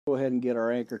Go ahead and get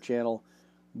our Anchor channel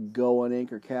going.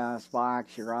 Anchor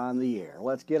Castbox, you're on the air.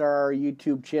 Let's get our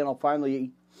YouTube channel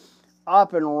finally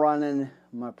up and running,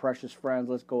 my precious friends.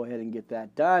 Let's go ahead and get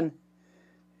that done,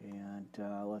 and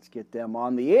let's get them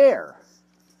on the air.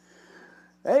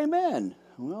 Amen.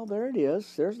 Well, there it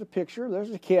is. There's the picture.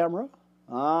 There's the camera.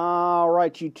 All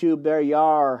right, YouTube, there you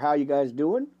are. How you guys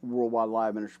doing? Worldwide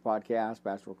Live Ministry Podcast.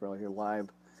 Pastor Rick Riley here live.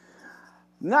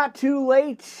 Not too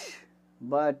late,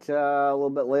 but a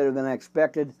little bit later than I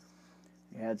expected.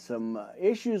 We had some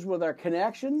issues with our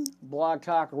connection. Blog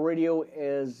Talk Radio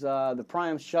is the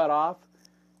Prime's shut off.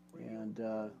 And,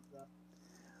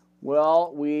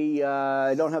 well, we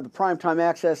don't have the primetime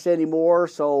access anymore,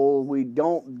 so we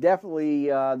don't definitely,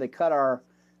 they cut our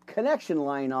connection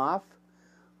line off.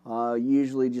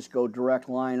 Usually just go direct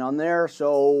line on there,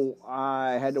 so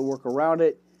I had to work around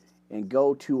it and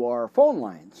go to our phone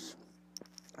lines.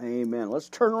 Amen. Let's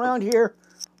turn around here.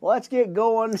 Let's get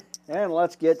going, and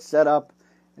let's get set up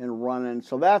and running.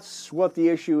 So that's what the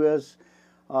issue is.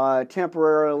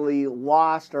 Temporarily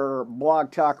lost our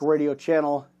Blog Talk Radio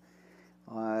channel,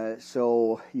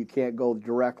 so you can't go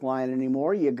direct line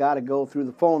anymore. You got to go through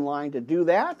the phone line to do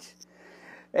that.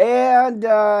 And,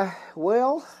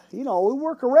 well, you know, we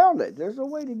work around it. There's a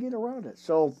way to get around it.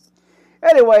 So,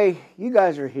 anyway, you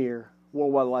guys are here.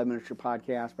 Worldwide Live Ministry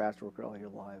Podcast. Pastor Rick Riley here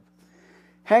live.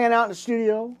 Hanging out in the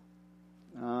studio.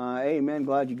 Amen.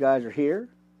 Glad you guys are here.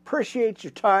 Appreciate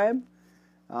your time.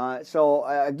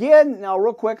 Again, now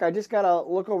real quick, I just got to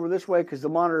look over this way because the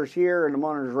monitor's here and the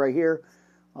monitor's right here.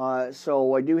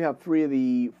 So I do have 3 of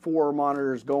the 4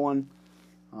 monitors going.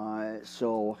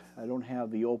 So I don't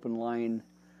have the open line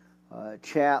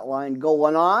chat line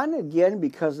going on, again,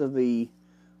 because of the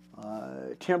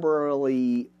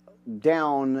temporarily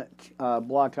down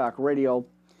Blog Talk Radio.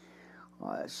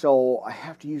 So I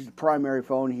have to use the primary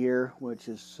phone here, which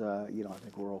is, I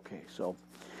think we're okay. So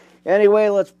anyway,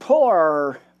 let's pull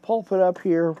our pulpit up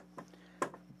here.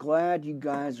 Glad you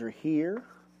guys are here.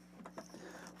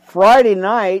 Friday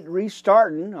night,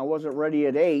 restarting. I wasn't ready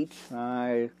at 8.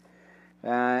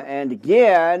 And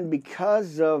again,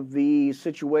 because of the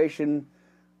situation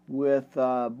with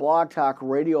Blog Talk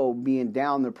Radio being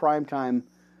down, the primetime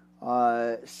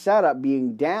setup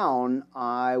being down,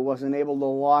 I wasn't able to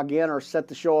log in or set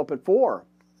the show up at 4,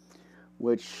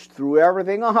 which threw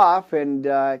everything off, and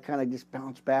kind of just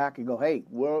bounced back and go, hey,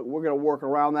 we're going to work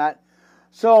around that.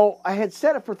 So I had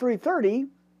set it for 3:30,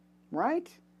 right?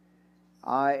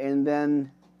 And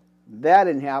then that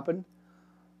didn't happen.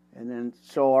 And then,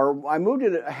 so I moved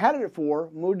it, I had it at 4,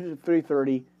 moved it to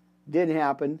 3:30, didn't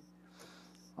happen.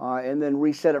 And then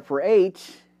reset it for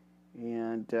 8,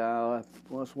 and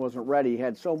just wasn't ready.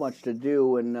 Had so much to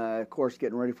do, and of course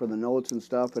getting ready for the notes and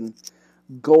stuff, and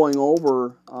going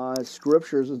over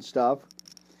scriptures and stuff.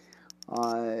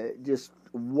 Just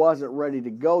wasn't ready to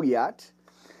go yet.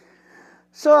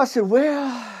 So I said,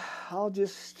 well, I'll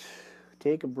just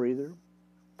take a breather,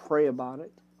 pray about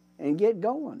it, and get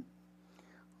going.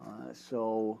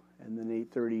 And then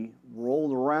 8:30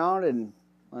 rolled around, and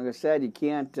like I said, you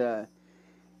can't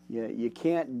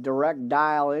direct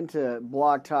dial into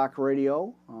Blog Talk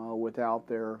Radio without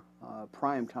their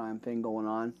prime time thing going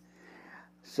on.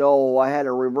 So I had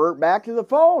to revert back to the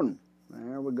phone.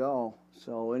 There we go.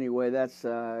 So anyway, that's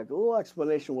a little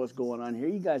explanation of what's going on here.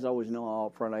 You guys always know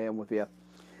how upfront I am with you.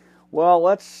 Well,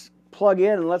 let's plug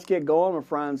in and let's get going, my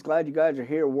friends. Glad you guys are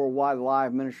here. Worldwide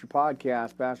Live Ministry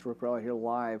Podcast. Pastor Rick Riley here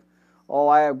live. Oh,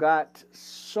 I have got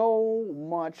so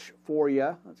much for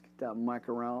you. Let's get that mic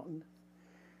around.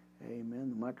 Amen.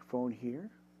 The microphone here.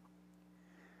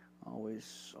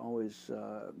 Always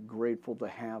grateful to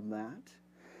have that.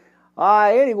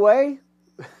 Anyway,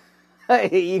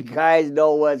 you guys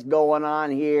know what's going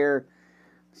on here.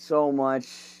 So much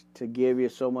to give you,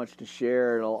 so much to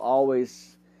share. It'll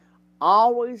always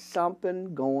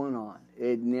something going on.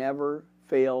 It never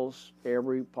fails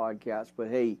every podcast. But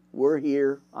hey, we're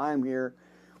here. I'm here.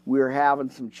 We're having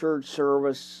some church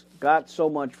service. Got so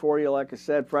much for you. Like I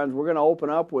said, friends, we're going to open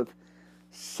up with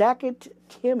 2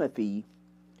 Timothy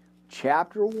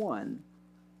chapter 1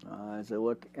 as I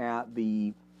look at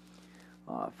the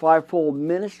fivefold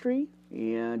ministry.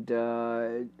 And,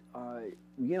 there's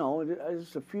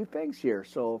a few things here.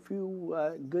 So a few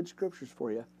good scriptures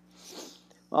for you.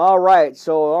 All right,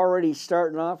 so already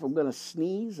starting off, I'm going to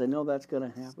sneeze. I know that's going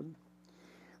to happen.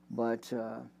 But,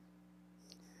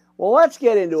 well, let's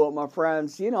get into it, my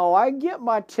friends. I get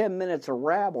my 10 minutes of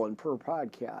rambling per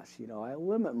podcast. I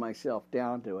limit myself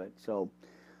down to it. So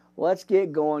let's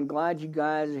get going. Glad you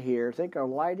guys are here. I think our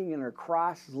lighting and our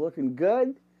cross is looking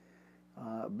good.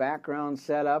 Background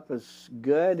setup is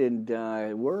good, and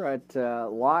we're at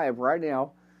live right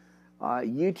now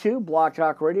YouTube, Blog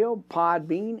Talk Radio,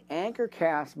 Podbean, Anchor,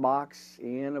 Castbox,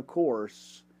 and of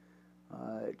course,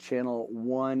 Channel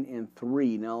 1 and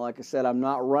 3. Now, like I said, I'm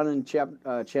not running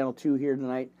Channel 2 here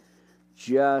tonight,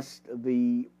 just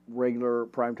the regular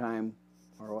primetime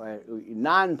or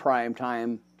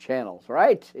non-primetime channels,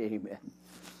 right? Amen.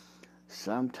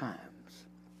 Sometimes.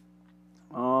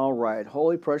 All right,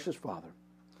 Holy Precious Father,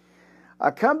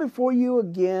 I come before you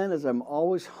again as I'm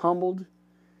always humbled,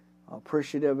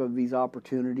 appreciative of these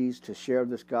opportunities to share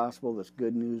this gospel, this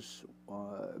good news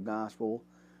gospel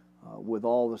with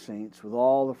all the saints, with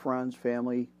all the friends,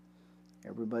 family,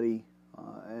 everybody,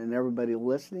 and everybody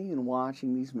listening and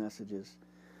watching these messages.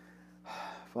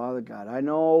 Father God, I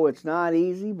know it's not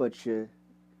easy, but you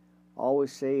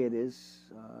always say it is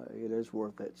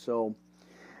worth it. So,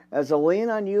 as I lean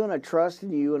on you and I trust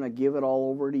in you and I give it all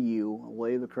over to you, I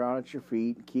lay the crown at your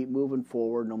feet and keep moving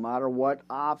forward no matter what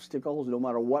obstacles, no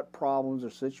matter what problems or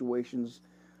situations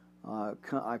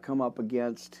I come up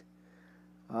against.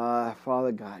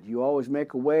 Father God, you always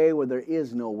make a way where there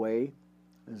is no way,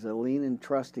 as I lean and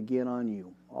trust again on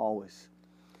you, always,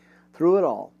 through it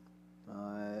all.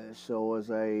 So as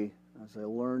I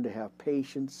learn to have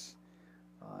patience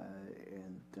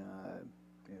and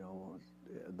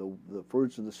the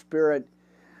fruits of the Spirit,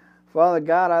 Father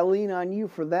God, I lean on you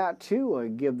for that too. I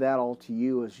give that all to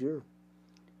you as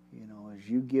as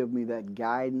you give me that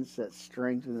guidance, that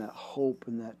strength, and that hope,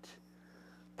 and that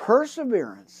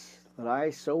perseverance that I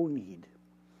so need.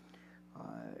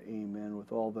 Amen.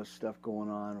 With all the stuff going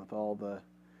on, with all the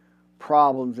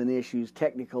problems and issues,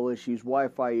 technical issues,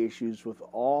 Wi-Fi issues, with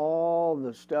all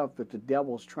the stuff that the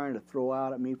devil's trying to throw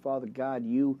out at me, Father God,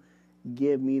 you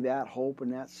give me that hope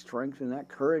and that strength and that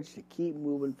courage to keep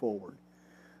moving forward.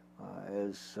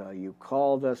 As you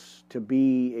called us to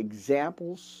be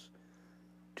examples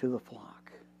to the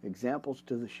flock, examples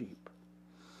to the sheep.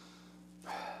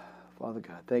 Father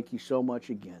God, thank you so much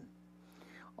again.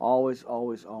 Always,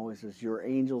 always, always, as your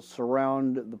angels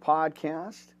surround the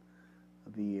podcast,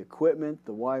 the equipment,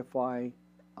 the Wi-Fi,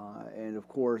 and of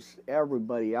course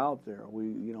everybody out there.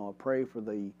 I pray for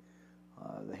the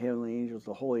heavenly angels,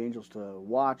 the holy angels, to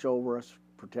watch over us,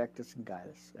 protect us, and guide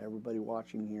us. Everybody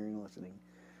watching, hearing, listening,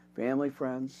 family,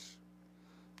 friends,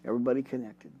 everybody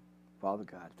connected. Father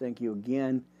God, thank you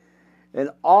again, and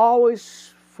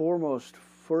always foremost,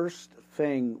 first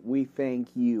thing, we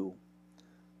thank you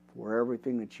for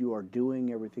everything that you are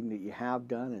doing, everything that you have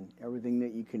done, and everything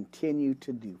that you continue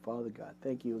to do. Father God,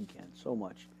 thank you again so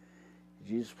much. In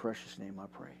Jesus' precious name I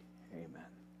pray. Amen.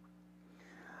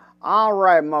 All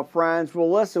right, my friends. Well,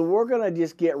 listen, we're going to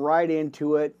just get right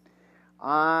into it.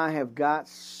 I have got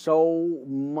so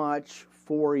much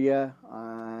for you.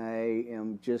 I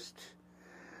am just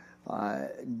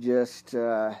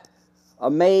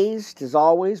amazed, as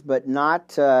always, but not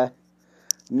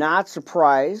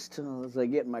surprised as I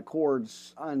get my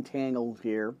cords untangled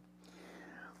here.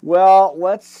 Well,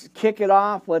 let's kick it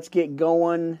off. Let's get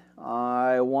going.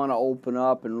 I want to open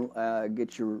up and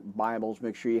get your Bibles.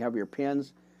 Make sure you have your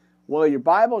pens. Well, your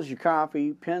Bibles, your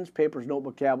coffee, pens, papers,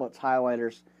 notebook, tablets,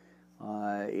 highlighters,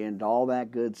 and all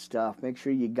that good stuff. Make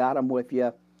sure you got them with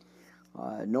you.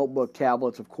 Notebook,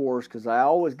 tablets, of course, because I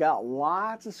always got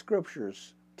lots of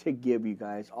scriptures to give you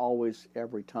guys, always,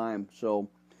 every time. So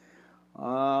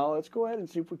let's go ahead and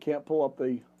see if we can't pull up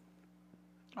the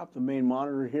main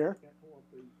monitor here.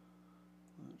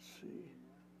 Let's see.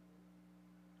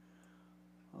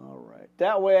 All right.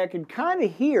 That way I can kind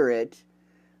of hear it,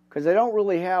 because I don't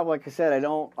really have, like I said,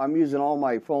 I'm using all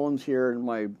my phones here and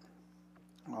my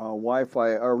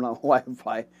Wi-Fi, or not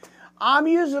Wi-Fi. I'm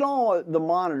using all the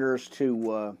monitors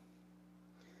to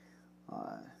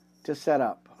set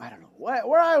up. I don't know.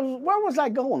 Where was I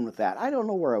going with that? I don't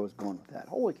know where I was going with that.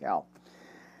 Holy cow.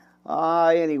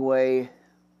 Anyway,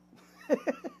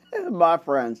 my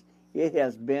friends, it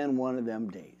has been one of them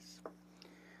days.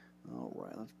 All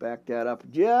right, let's back that up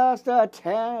just a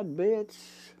tad bit.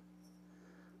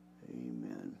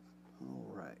 Amen.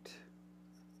 All right.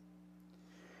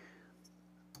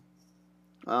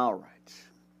 All right.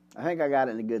 I think I got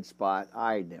it in a good spot.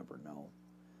 I never know.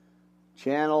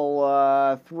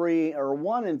 Channel 3 or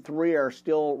 1 and 3 are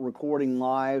still recording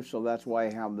live, so that's why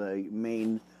I have the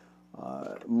main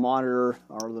monitor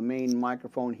or the main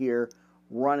microphone here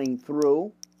running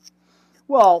through.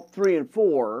 Well, 3 and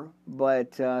 4,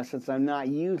 but since I'm not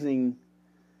using,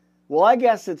 well, I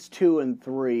guess it's 2 and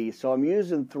 3, so I'm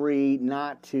using 3,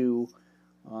 not 2,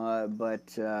 but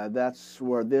that's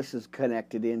where this is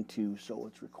connected into, so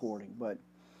it's recording. But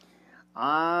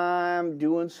I'm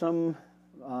doing some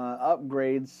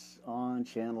upgrades on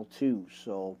channel 2,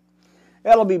 so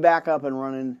it'll be back up and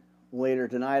running later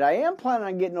tonight. I am planning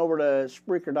on getting over to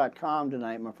Spreaker.com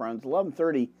tonight, my friends,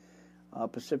 11:30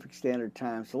 Pacific Standard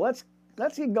Time. So let's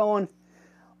get going.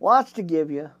 Lots to give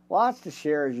you, lots to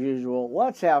share as usual.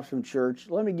 Let's have some church.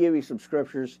 Let me give you some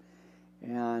scriptures,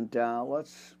 and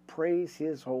let's praise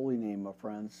His holy name, my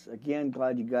friends. Again,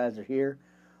 glad you guys are here.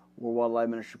 Worldwide Live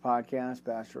Ministry Podcast,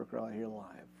 Pastor Rick Riley here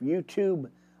live.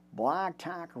 YouTube, Blog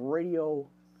Talk Radio,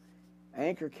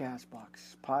 Anchor,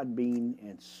 Castbox, Podbean,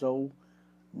 and so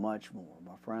much more,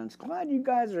 my friends. Glad you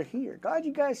guys are here. Glad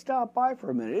you guys stopped by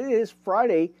for a minute. It is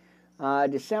Friday,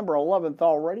 December 11th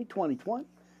already, 2020.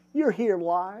 You're here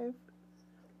live,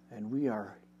 and we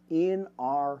are in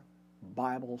our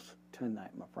Bibles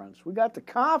tonight, my friends. We got the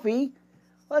coffee.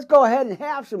 Let's go ahead and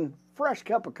have some fresh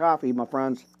cup of coffee, my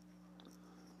friends.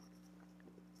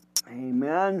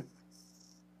 Amen.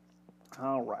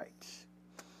 All right.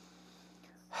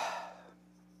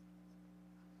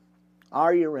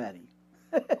 Are you ready?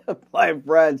 My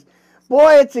friends.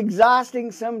 Boy, it's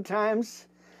exhausting sometimes,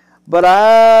 but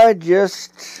I'm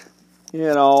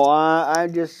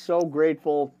just so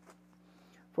grateful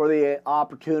for the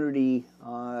opportunity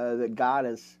that God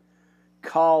has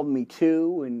called me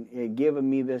to and given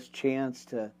me this chance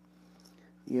to,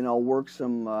 work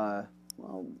some,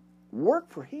 work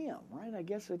for Him, right? I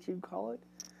guess that you'd call it,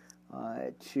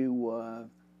 to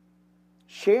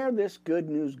share this good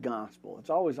news gospel. It's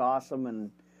always awesome, and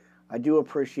I do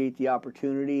appreciate the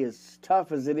opportunity. As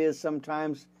tough as it is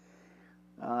sometimes,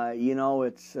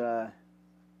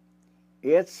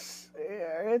 it's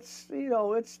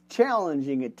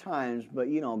challenging at times, but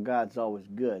God's always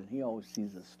good. He always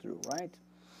sees us through, right?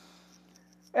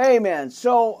 Amen.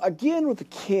 So again with the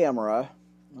camera,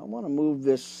 I want to move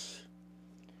this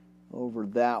over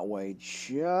that way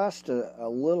just a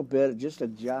little bit, just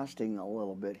adjusting a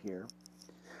little bit here.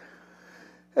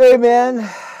 Amen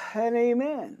and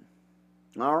amen.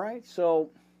 All right, so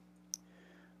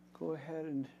go ahead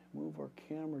and move our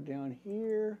camera down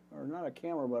here, or not a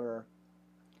camera, but our.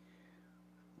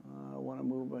 I want to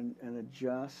move and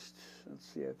adjust. Let's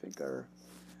see. I think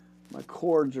my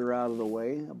cords are out of the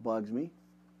way. That bugs me.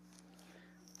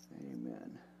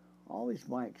 Amen. All these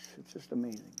mics. It's just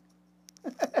amazing.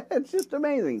 It's just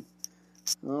amazing.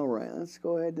 All right, let's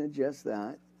go ahead and adjust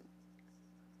that.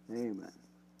 Amen.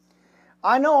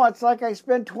 I know, it's like I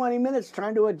spent 20 minutes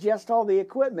trying to adjust all the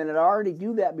equipment, and I already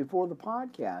do that before the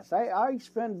podcast. I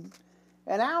spend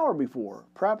an hour before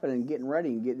prepping and getting ready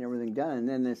and getting everything done, and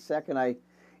then it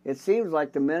seems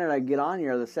like the minute I get on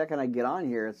here, it's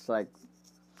like,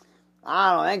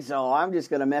 I don't think so. I'm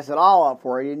just going to mess it all up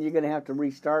for you, and you're going to have to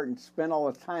restart and spend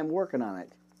all the time working on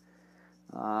it.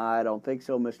 I don't think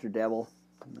so, Mr. Devil.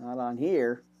 Not on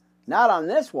here. Not on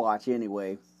this watch,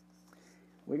 anyway.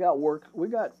 We got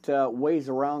ways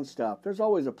around stuff. There's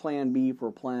always a plan B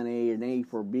for plan A and A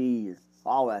for B,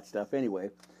 all that stuff anyway.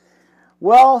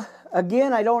 Well,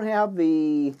 again, I don't have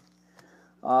the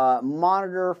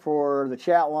monitor for the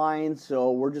chat line,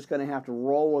 so we're just going to have to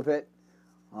roll with it.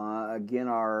 Again,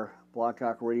 our Blog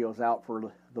Talk Radio is out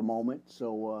for the moment,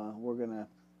 so we're gonna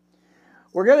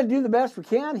do the best we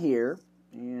can here.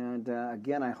 And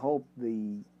again, I hope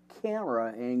the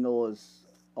camera angle is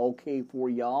okay for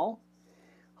y'all.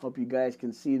 Hope you guys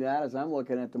can see that as I'm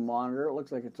looking at the monitor. It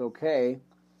looks like it's okay.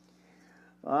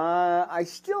 I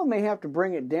still may have to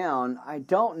bring it down. I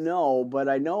don't know, but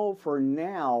I know for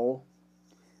now,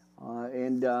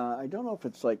 and I don't know if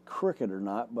it's like crooked or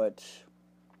not, but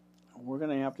we're going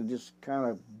to have to just kind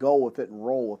of go with it and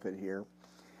roll with it here.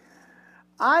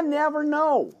 I never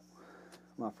know,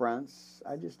 my friends.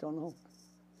 I just don't know.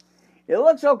 It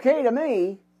looks okay to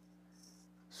me,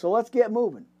 so let's get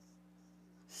moving.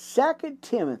 2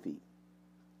 Timothy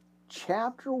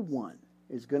chapter 1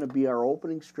 is going to be our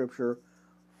opening scripture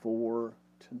for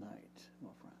tonight,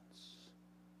 my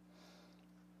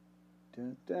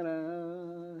friends.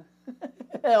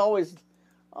 I always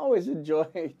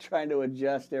enjoy trying to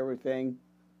adjust everything.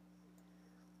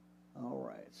 All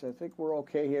right, so I think we're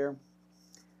okay here.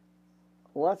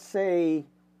 Let's say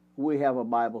we have a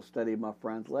Bible study, my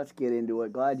friends. Let's get into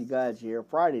it. Glad you guys are here.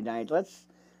 Friday night. Let's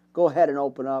go ahead and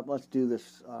open up. Let's do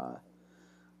this.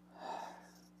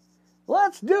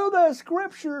 Let's do the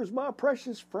scriptures, my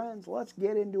precious friends. Let's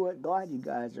get into it. Glad you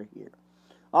guys are here.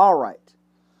 All right.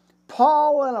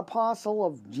 Paul, an apostle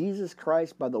of Jesus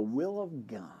Christ by the will of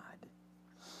God,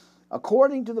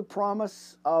 according to the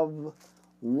promise of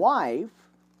life,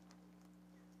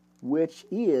 which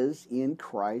is in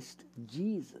Christ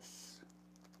Jesus.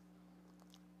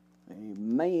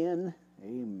 Amen.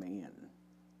 Amen.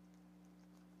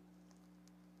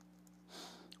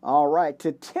 All right,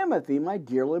 to Timothy, my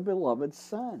dearly beloved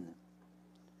son.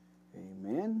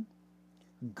 Amen.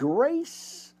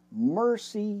 Grace,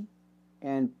 mercy,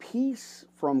 and peace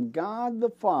from God the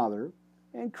Father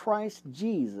and Christ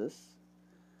Jesus,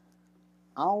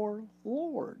 our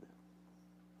Lord.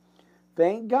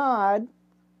 Thank God,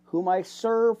 whom I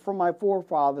serve from my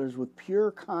forefathers with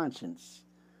pure conscience,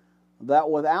 that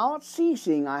without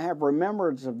ceasing I have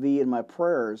remembrance of thee in my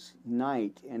prayers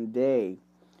night and day,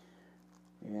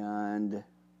 and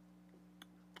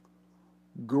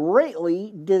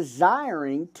greatly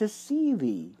desiring to see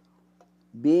thee,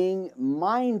 being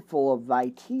mindful of thy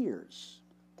tears,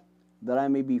 that I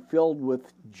may be filled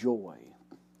with joy.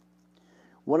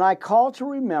 When I call to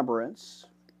remembrance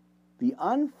the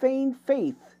unfeigned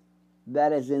faith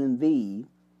that is in thee,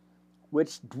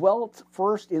 which dwelt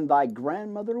first in thy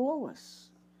grandmother Lois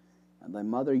and thy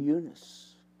mother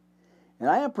Eunice. And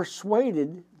I am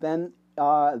persuaded then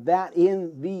that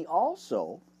in thee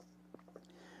also,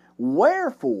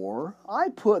 wherefore I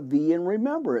put thee in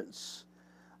remembrance,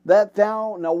 that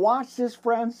thou, now watch this,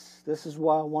 friends, this is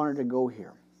why I wanted to go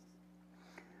here.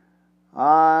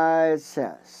 It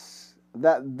says,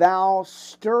 that thou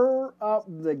stir up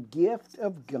the gift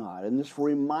of God. And this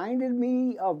reminded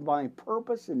me of my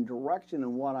purpose and direction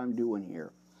and what I'm doing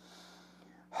here.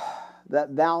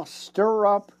 That thou stir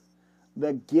up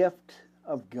the gift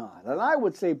of God. And I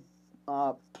would say,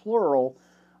 plural,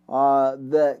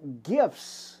 the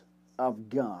gifts of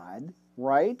God,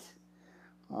 right?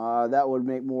 That would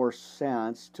make more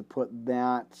sense to put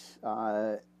that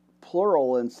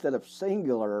plural instead of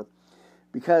singular,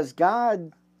 because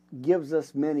God gives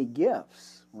us many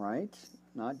gifts, right?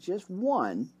 Not just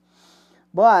one.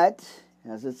 But,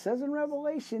 as it says in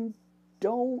Revelation,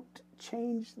 don't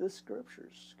change the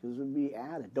Scriptures, because it would be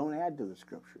added. Don't add to the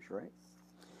Scriptures, right?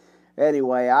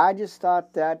 Anyway, I just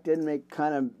thought that didn't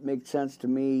make sense to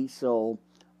me, so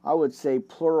I would say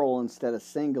plural instead of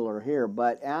singular here.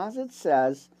 But as it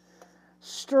says,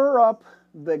 stir up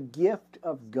the gift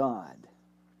of God,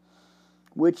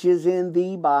 which is in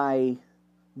thee by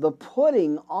the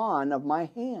putting on of my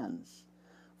hands.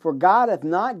 For God hath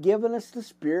not given us the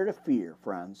spirit of fear,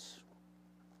 friends,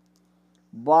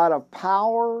 but of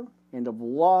power and of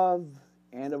love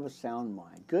and of a sound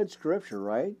mind. Good scripture,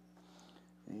 right?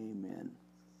 Amen.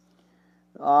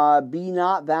 Be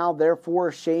not thou therefore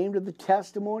ashamed of the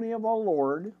testimony of our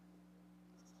Lord,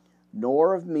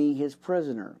 nor of me his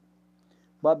prisoner,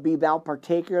 but be thou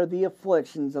partaker of the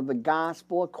afflictions of the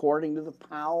gospel according to the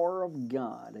power of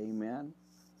God. Amen.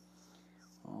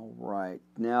 All right.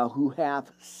 Now, who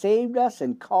hath saved us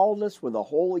and called us with a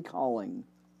holy calling,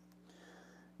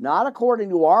 not according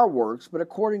to our works, but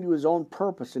according to his own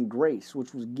purpose and grace,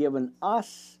 which was given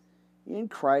us in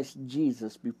Christ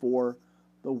Jesus before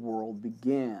the world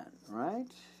began. Right?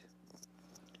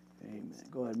 Amen.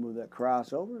 Go ahead and move that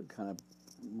cross over. It kind of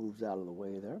moves out of the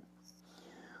way there.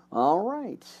 All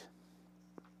right.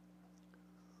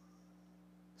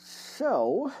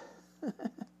 So,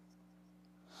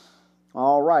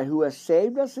 all right, who has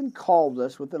saved us and called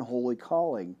us with an holy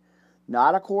calling,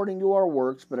 not according to our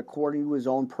works, but according to his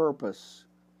own purpose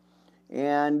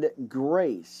and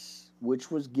grace, which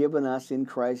was given us in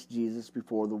Christ Jesus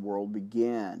before the world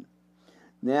began.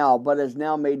 Now, but is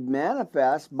now made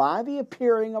manifest by the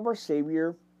appearing of our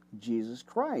Savior, Jesus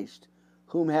Christ,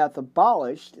 whom hath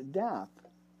abolished death,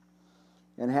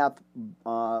 and hath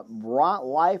brought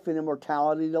life and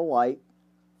immortality to light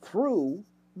through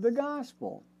the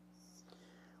gospel,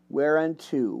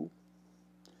 whereunto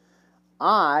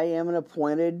I am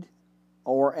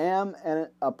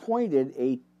appointed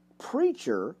a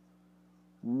preacher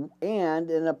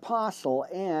and an apostle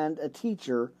and a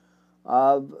teacher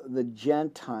of the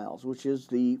Gentiles, which is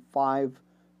the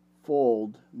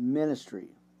fivefold ministry.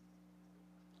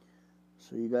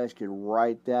 So you guys can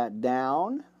write that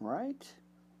down, right?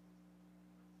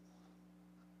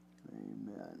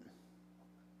 Amen.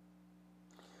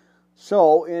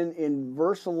 So in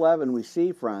verse 11 we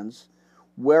see, friends,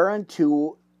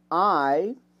 whereunto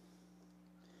I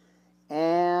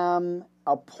am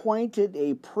appointed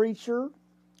a preacher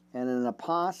and an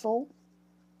apostle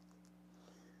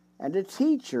and a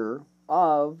teacher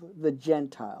of the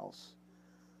Gentiles,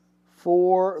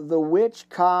 for the which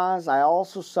cause I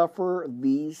also suffer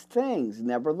these things.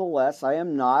 Nevertheless, I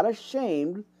am not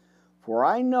ashamed, for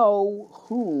I know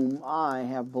whom I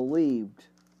have believed.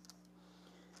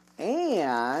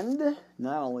 And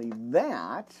not only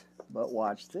that, but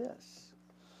watch this.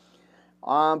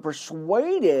 I'm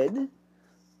persuaded,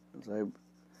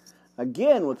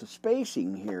 again with the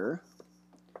spacing here,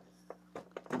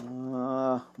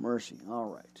 mercy, all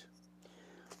right.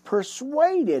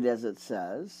 Persuaded, as it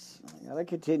says, I got to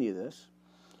continue this,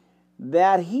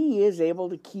 that he is able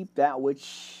to keep that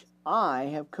which I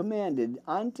have commanded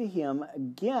unto him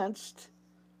against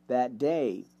that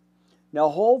day. Now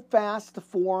hold fast the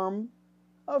form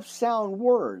of sound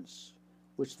words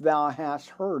which thou hast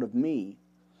heard of me,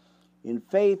 in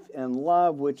faith and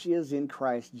love which is in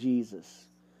Christ Jesus.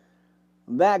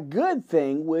 That good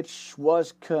thing which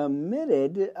was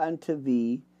committed unto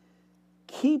thee,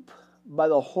 keep by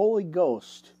the Holy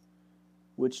Ghost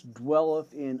which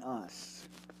dwelleth in us.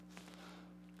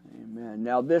 Amen.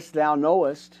 Now this thou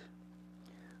knowest,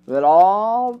 that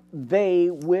all they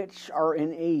which are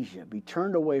in Asia be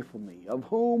turned away from me, of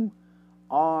whom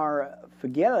are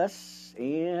Phygelus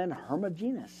and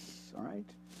Hermogenes. All right?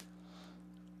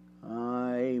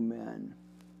 Amen.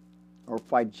 Or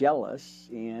Phygelus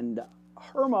and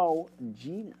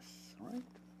Hermogenes. All right?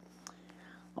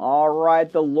 All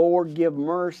right. The Lord give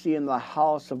mercy in the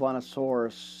house of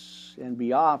Onesiphorus, and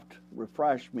be oft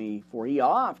refresh me, for he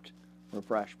oft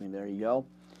refreshed me. There you go.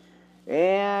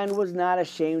 And was not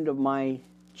ashamed of my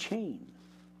chain.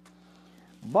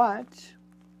 But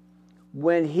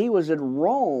when he was in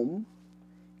Rome,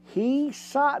 he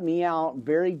sought me out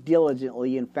very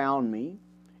diligently and found me.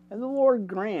 And the Lord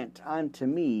grant unto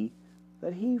me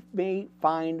that he may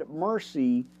find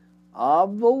mercy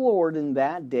of the Lord in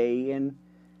that day. And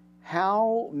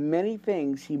how many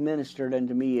things he ministered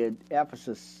unto me at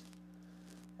Ephesus,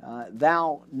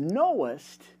 thou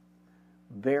knowest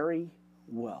very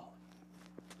well.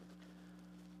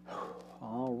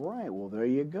 All right, well, there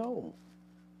you go.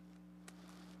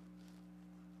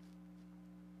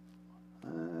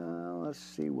 Let's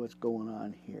see what's going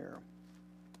on here.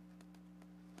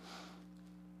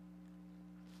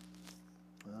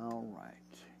 All right.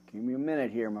 Give me a minute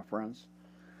here, my friends.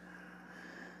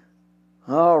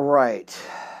 All right.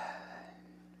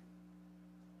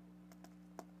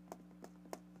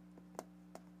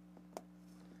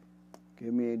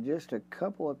 Give me just a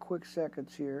couple of quick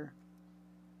seconds here.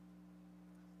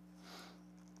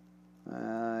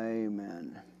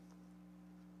 Amen.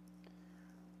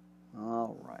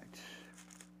 All right.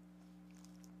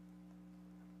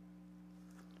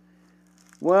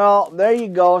 Well, there you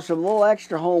go. Some little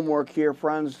extra homework here,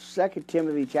 friends. 2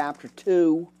 Timothy chapter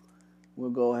 2. We'll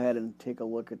go ahead and take a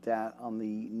look at that on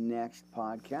the next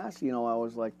podcast. You know, I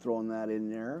always like throwing that in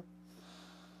there.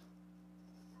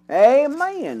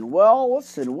 Amen. Well,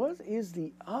 listen, what is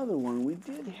the other one? We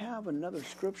did have another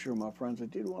scripture, my friends. I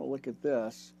did want to look at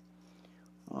this.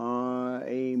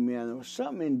 Amen. There was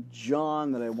something in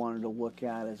John that I wanted to look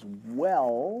at as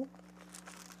well.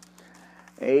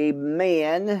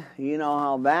 Amen. You know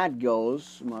how that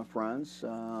goes, my friends.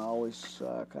 Always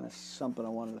kind of something I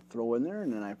wanted to throw in there,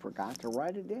 and then I forgot to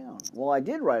write it down. Well, I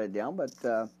did write it down, but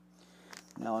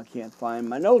now I can't find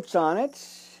my notes on it,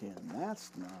 and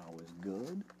that's not always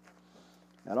good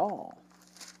at all.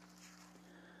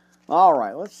 All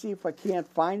right, let's see if I can't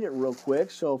find it real quick,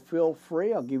 so feel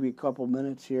free. I'll give you a couple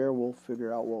minutes here. We'll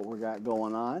figure out what we got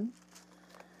going on.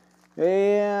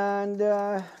 And,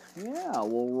 yeah,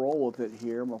 we'll roll with it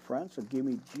here, my friends. So give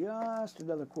me just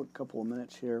another quick couple of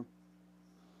minutes here.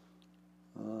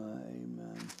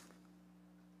 Amen.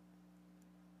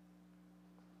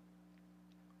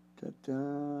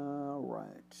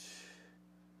 Right.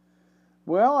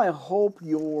 Well, I hope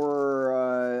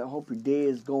your day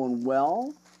is going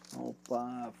well.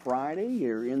 Hope Friday,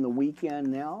 you're in the weekend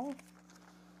now.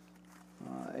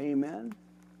 Amen.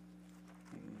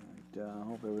 And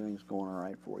hope everything's going all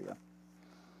right for you.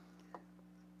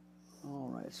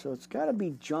 All right, so it's got to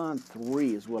be John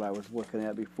 3 is what I was looking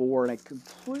at before, and I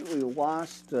completely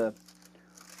lost the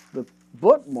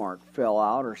bookmark fell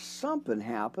out or something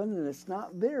happened, and it's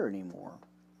not there anymore.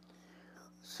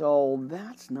 So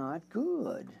that's not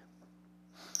good.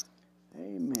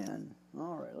 Amen.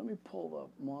 All right, let me pull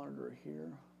the monitor here,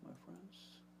 my friends.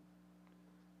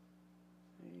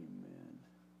 Amen.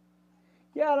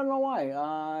 Yeah, I don't know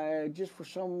why. Just for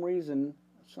some reason,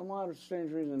 some odd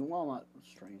strange reason. Well, not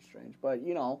strange, but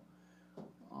you know,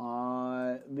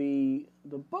 the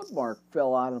bookmark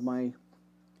fell out of my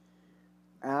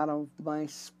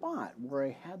spot where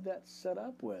I had that set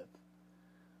up with,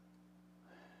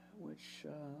 which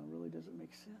really doesn't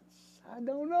make sense. I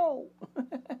don't know.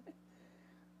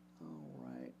 All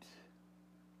right.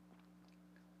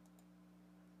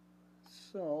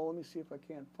 So let me see if I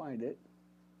can't find it.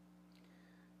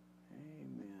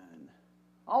 Amen.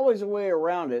 Always a way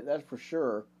around it, that's for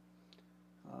sure.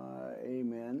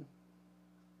 Amen.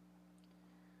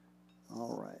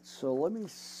 All right, so let me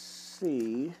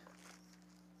see.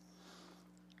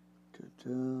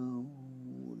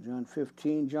 John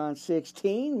 15, John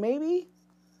 16, maybe?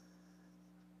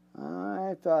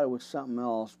 I thought it was something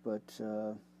else, but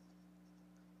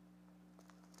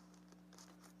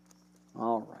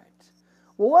All right.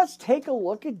 Well, let's take a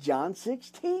look at John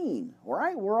 16. All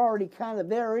right, we're already kind of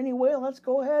there anyway. Let's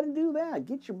go ahead and do that.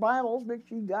 Get your Bibles. Make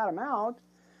sure you got them out.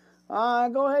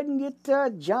 Go ahead and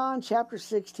get John chapter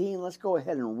 16. Let's go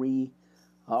ahead and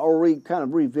kind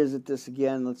of revisit this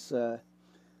again. Let's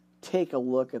take a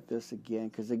look at this again.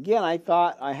 Because again, I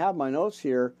thought I have my notes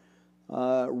here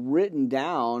written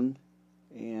down,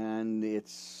 and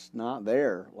it's not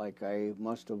there. Like I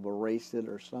must have erased it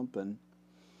or something.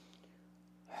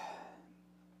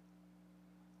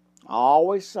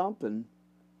 Always something.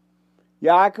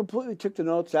 Yeah, I completely took the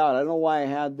notes out. I don't know why I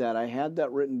had that. I had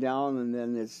that written down, and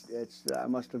then I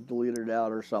must have deleted it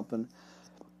out or something.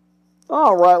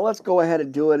 All right, let's go ahead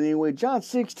and do it anyway. John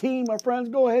 16, my friends,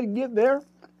 go ahead and get there.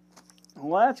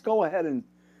 Let's go ahead and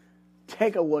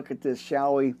take a look at this,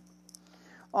 shall we?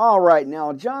 All right,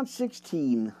 now John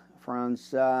 16,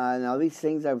 friends. Now these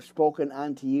things I've spoken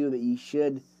unto you, that ye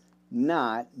should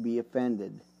not be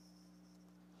offended.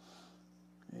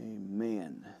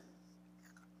 Amen.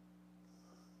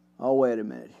 Oh, wait a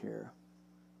minute here.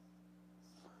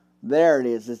 There it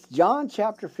is. It's John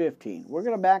chapter 15. We're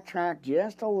going to backtrack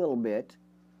just a little bit.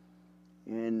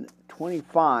 In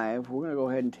 25, we're going to go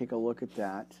ahead and take a look at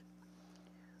that.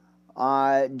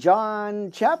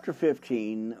 John chapter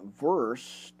 15,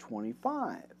 verse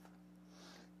 25.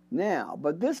 Now,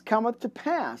 but this cometh to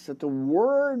pass, that the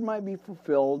word might be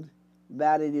fulfilled,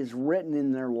 that it is written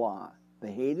in their law.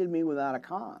 They hated me without a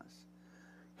cause.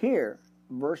 Here,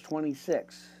 verse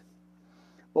 26.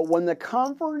 But when the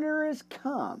Comforter is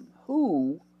come,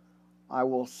 who I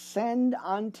will send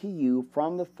unto you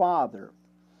from the Father,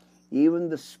 even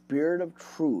the Spirit of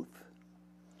truth,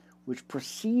 which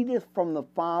proceedeth from the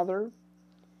Father,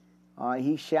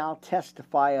 he shall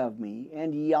testify of me,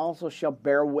 and ye also shall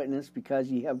bear witness, because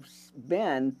ye have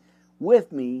been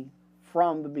with me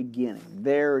from the beginning.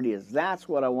 There it is. That's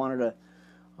what I wanted to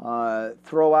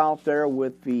throw out there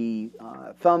with the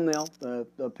thumbnail,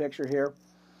 the picture here.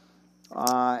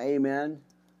 Amen.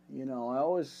 You know, I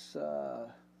always,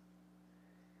 for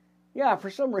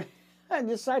some reason, I'm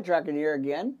just sidetracking here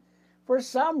again. For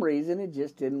some reason, it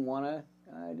just didn't want to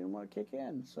kick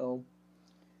in. So,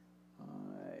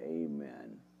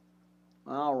 amen.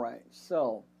 All right.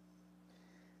 So,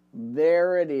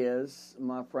 there it is,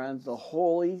 my friends. The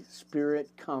Holy Spirit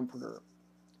Comforter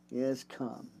is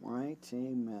come, right?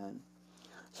 Amen.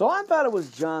 So I thought it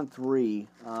was John 3.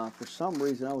 For some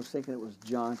reason, I was thinking it was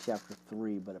John chapter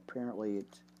 3, but apparently it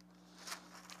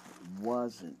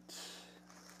wasn't.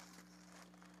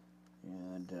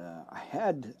 And I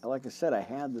had, like I said, I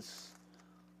had this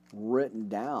written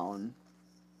down.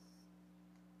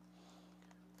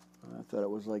 I thought it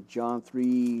was like John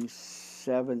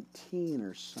 3:17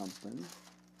 or something.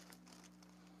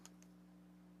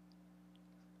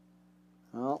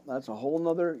 Well, that's a whole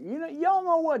nother, y'all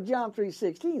know what John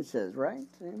 3:16 says, right?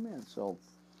 Amen. So,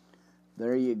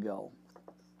 there you go.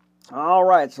 All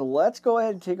right, so let's go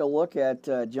ahead and take a look at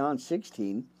John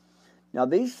 16. Now,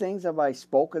 these things have I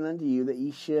spoken unto you, that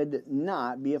ye should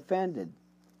not be offended.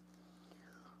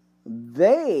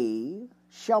 They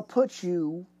shall put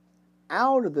you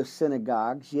out of the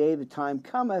synagogues, yea, the time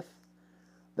cometh,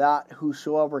 that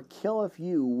whosoever killeth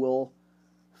you will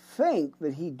think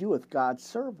that he doeth God's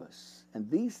service. And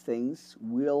these things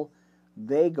will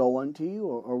they go unto you,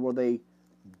 or will they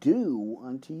do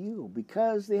unto you,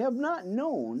 because they have not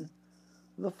known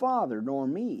the Father nor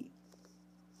me.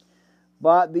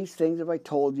 But these things have I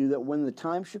told you, that when the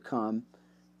time shall come,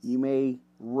 you may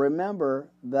remember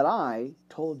that I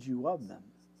told you of them.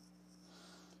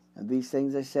 And these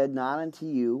things I said not unto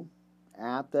you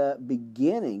at the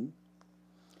beginning,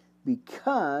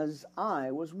 because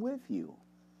I was with you.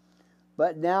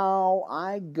 But now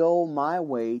I go my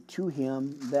way to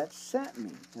him that sent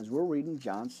me, as we're reading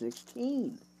John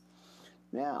 16.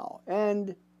 Now,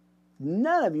 and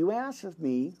none of you asketh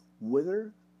me,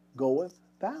 whither goeth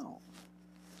thou?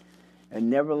 And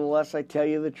nevertheless I tell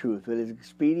you the truth, it is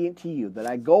expedient to you that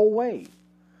I go away.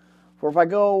 For if I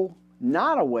go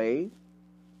not away,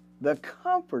 the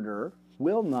Comforter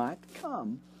will not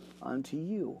come unto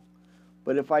you.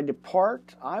 But if I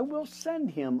depart, I will send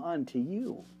him unto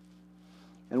you.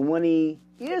 And when he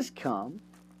is come,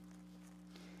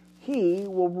 he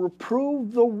will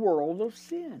reprove the world of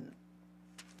sin,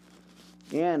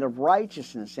 and of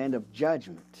righteousness, and of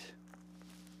judgment.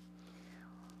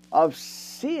 Of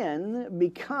sin,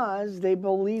 because they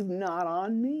believe not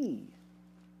on me.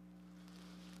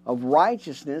 Of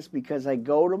righteousness, because I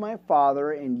go to my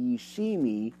Father, and ye see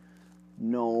me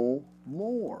no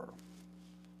more.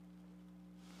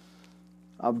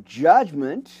 Of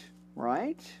judgment,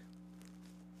 right?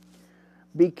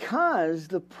 because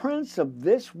the prince of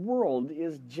this world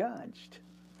is judged.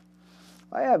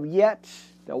 I have yet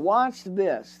to watch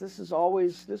this. This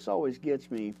always gets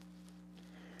me.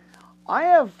 I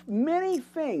have many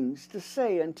things to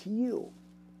say unto you,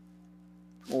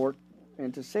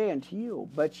 and to say unto you,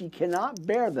 but ye cannot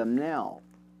bear them now.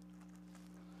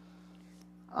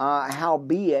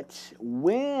 Howbeit,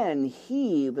 when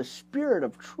he, the Spirit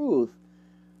of truth,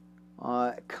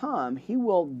 come, he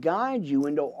will guide you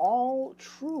into all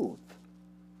truth.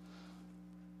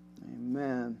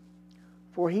 Amen.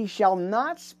 For he shall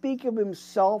not speak of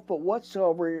himself, but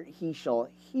whatsoever he shall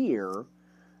hear,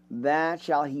 that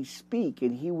shall he speak,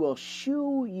 and he will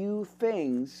shew you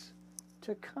things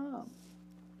to come.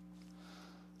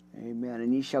 Amen.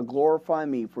 And ye shall glorify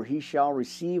me, for he shall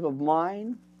receive of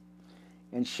mine,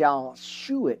 and shall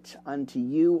shew it unto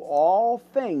you. All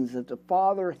things that the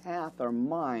Father hath are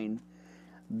mine.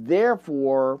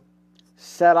 Therefore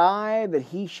said I that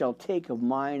he shall take of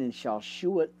mine, and shall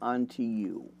shew it unto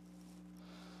you.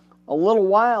 A little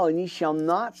while, and ye shall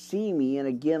not see me, and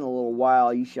again a little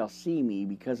while ye shall see me,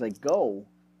 because I go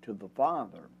to the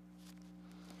Father.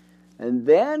 And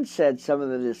then said some of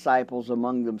the disciples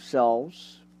among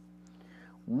themselves,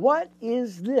 What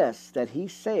is this that he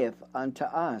saith unto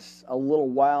us, a little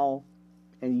while,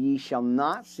 and ye shall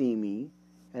not see me,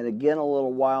 and again a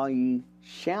little while ye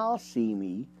shall see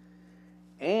me,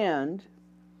 and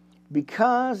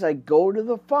because I go to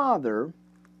the Father?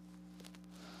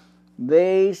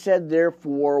 They said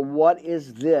therefore, What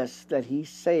is this that he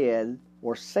said,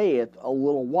 or saith, a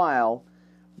little while?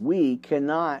 We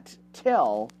cannot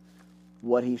tell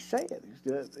what he saith.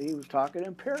 He was talking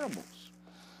in parables.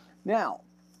 Now,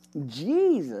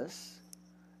 Jesus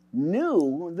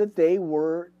knew that they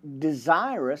were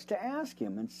desirous to ask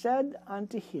him, and said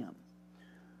unto him,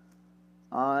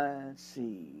 let's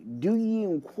see, Do ye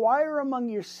inquire among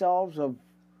yourselves of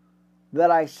that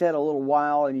I said a little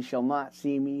while, and ye shall not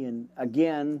see me, and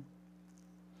again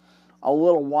a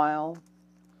little while,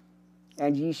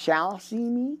 and ye shall see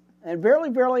me? And verily,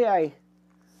 verily, I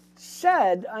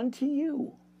said unto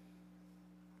you,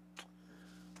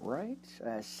 right?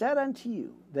 I said unto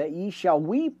you, that ye shall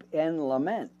weep and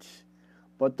lament,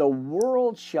 but the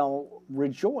world shall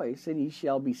rejoice, and ye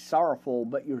shall be sorrowful,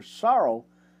 but your sorrow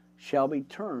shall be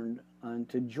turned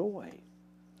unto joy,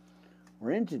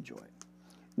 or into joy.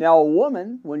 Now a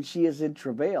woman, when she is in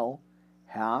travail,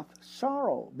 hath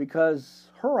sorrow, because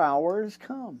her hour is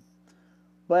come.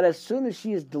 But as soon as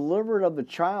she is delivered of the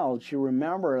child, she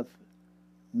remembereth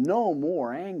no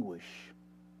more anguish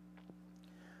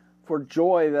for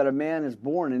joy that a man is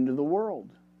born into the world.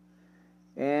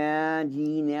 And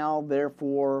ye now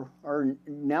therefore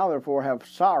have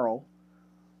sorrow,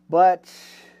 but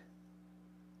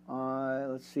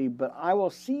but I will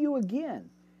see you again,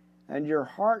 and your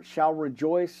heart shall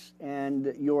rejoice,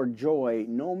 and your joy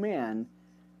no man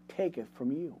taketh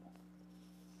from you.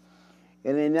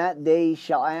 And in that day ye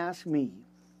shall ask me,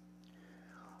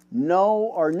 no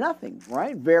or nothing,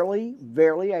 right? Verily,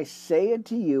 verily, I say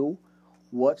unto you,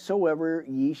 whatsoever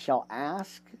ye shall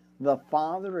ask the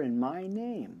Father in my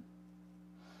name,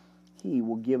 he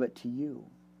will give it to you.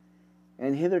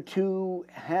 And hitherto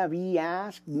have ye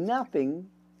asked nothing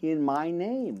in my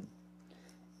name.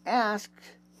 Ask,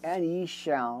 and ye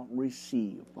shall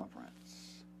receive, my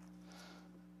friends.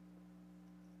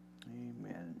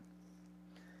 Amen.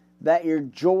 That your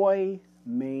joy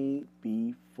may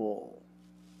be full.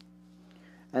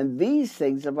 And these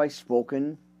things have I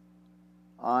spoken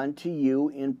unto you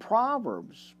in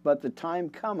Proverbs, but the time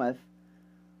cometh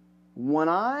when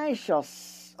I shall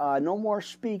no more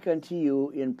speak unto you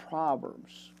in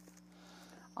Proverbs.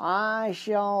 I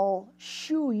shall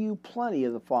shew you plenty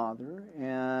of the Father,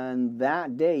 and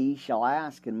that day ye shall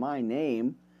ask in my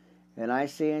name. And I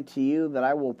say unto you that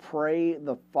I will pray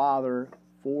the Father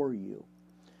for you.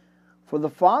 For the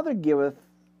Father giveth,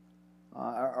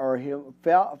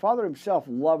 Father himself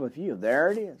loveth you. There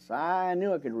it is. I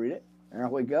knew I could read it. There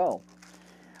we go.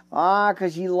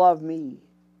 Because ye love me,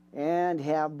 and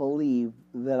have believed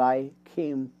that I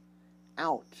came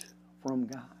out from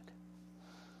God.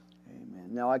 Amen.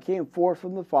 Now I came forth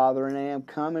from the Father, and I am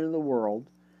come into the world.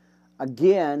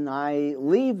 Again I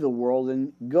leave the world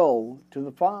and go to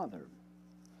the Father.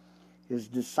 His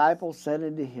disciples said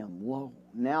unto him, Lo,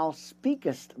 now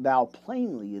speakest thou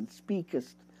plainly, and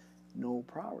speakest no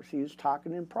proverbs. He was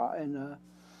talking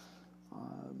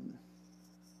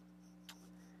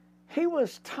he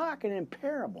was talking in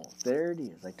parables. There it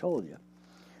is. I told you.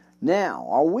 Now,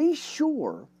 are we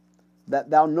sure that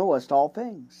thou knowest all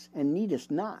things, and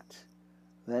needest not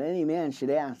that any man should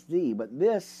ask thee? But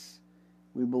this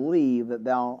we believe, that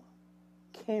thou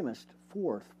camest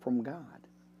forth from God.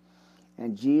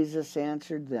 And Jesus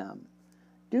answered them,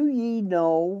 Do ye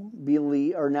now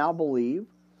believe?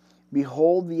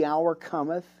 Behold, the hour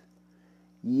cometh,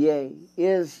 yea,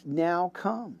 is now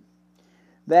come,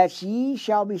 that ye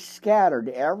shall be scattered,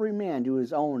 every man to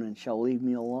his own, and shall leave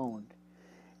me alone.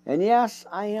 And yes,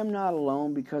 I am not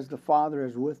alone, because the Father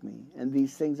is with me. And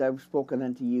these things I have spoken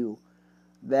unto you,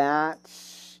 that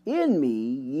in me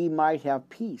ye might have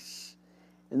peace.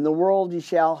 In the world ye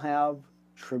shall have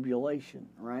tribulation,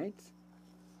 right?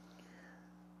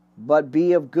 But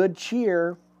be of good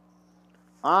cheer.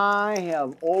 I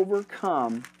have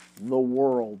overcome the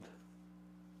world.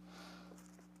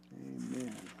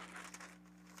 Amen.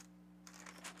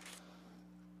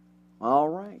 All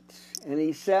right. And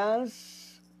he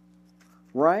says,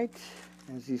 right,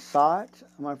 as he saw it,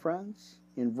 my friends,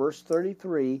 in verse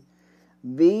 33,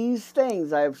 These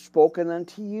things I have spoken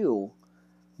unto you,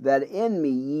 that in me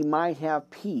ye might have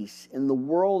peace. In the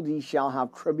world ye shall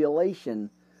have tribulation,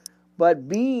 but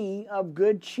be of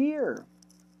good cheer.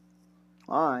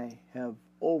 I have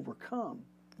overcome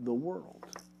the world.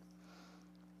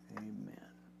 Amen.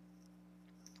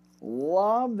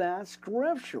 Love that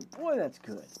scripture. Boy, that's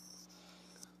good.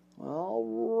 All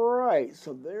right,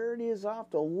 so there it is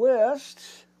off the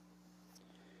list.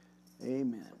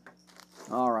 Amen.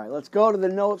 All right, let's go to the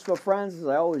notes, my friends, as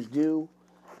I always do.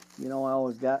 You know, I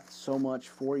always got so much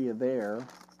for you there.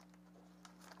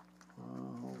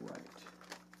 All right.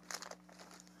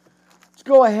 Let's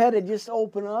go ahead and just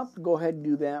open up. Go ahead and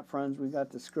do that, friends. We got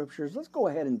the scriptures. Let's go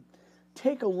ahead and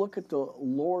take a look at the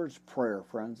Lord's Prayer,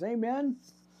 friends. Amen.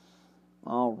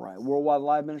 All right. Worldwide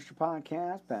Live Ministry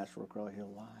Podcast. Pastor Rick Riley here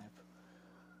live.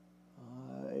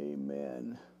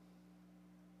 Amen.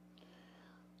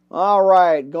 All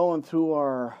right. Going through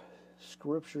our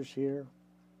scriptures here.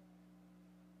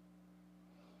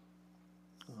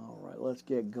 All right. Let's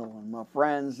get going, my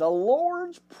friends. The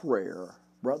Lord's Prayer,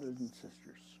 brothers and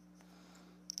sisters.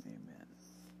 Amen.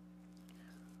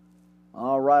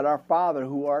 All right. Our Father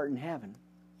who art in heaven,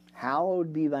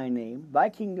 hallowed be thy name. Thy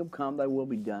kingdom come, thy will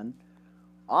be done,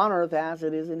 on earth as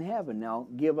it is in heaven. Now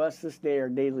give us this day our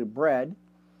daily bread.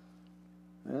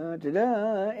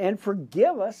 And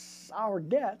forgive us our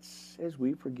debts as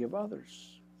we forgive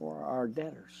others, or our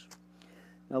debtors.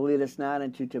 Now lead us not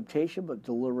into temptation, but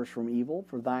deliver us from evil.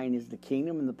 For thine is the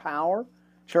kingdom and the power,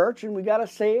 church, and we got to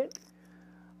say it,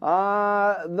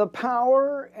 the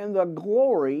power and the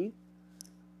glory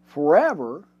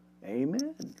forever.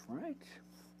 Amen. Right?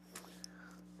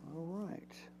 All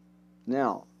right.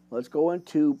 Now, let's go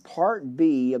into part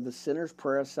B of the Sinner's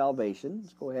Prayer of Salvation.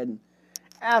 Let's go ahead and,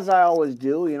 as I always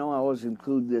do, you know, I always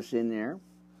include this in there.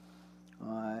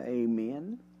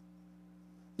 Amen.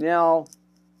 Now,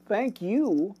 thank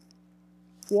you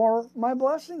for my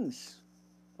blessings.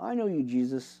 I know you,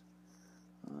 Jesus.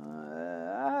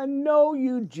 I know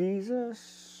you,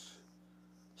 Jesus.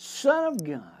 Son of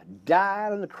God,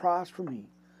 died on the cross for me,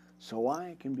 so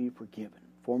I can be forgiven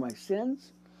for my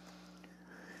sins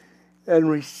and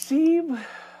receive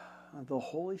the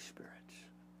Holy Spirit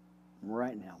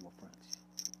right now, my friends.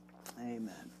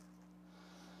 Amen.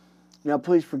 Now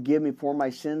please forgive me for my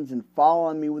sins and fall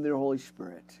on me with your Holy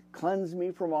Spirit. Cleanse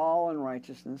me from all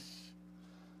unrighteousness.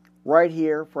 Right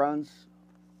here, friends.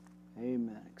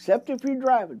 Amen. Except if you're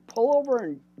driving, pull over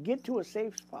and get to a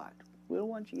safe spot. We don't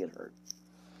want you to get hurt.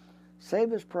 Say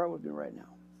this prayer with me right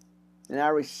now. And I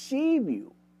receive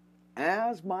you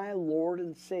as my Lord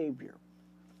and Savior.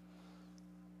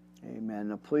 Amen.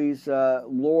 Now please,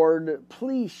 Lord,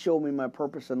 please show me my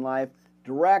purpose in life.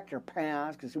 Direct our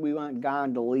paths, because we want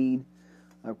God to lead,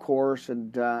 of course,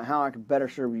 and how I can better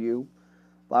serve you.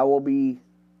 Thy will be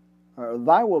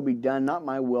done, not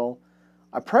my will.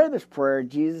 I pray this prayer,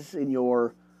 Jesus, in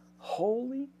your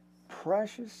holy,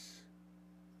 precious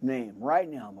name, right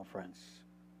now, my friends.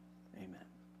 Amen.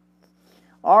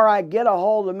 All right, get a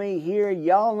hold of me here.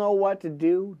 Y'all know what to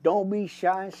do. Don't be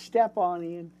shy. Step on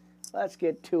in. Let's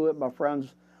get to it, my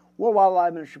friends. Worldwide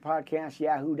Live Ministry Podcast,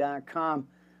 yahoo.com.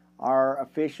 Our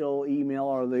official email,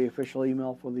 or the official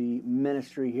email for the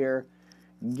ministry here.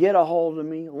 Get a hold of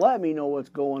me. Let me know what's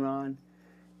going on.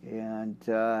 And,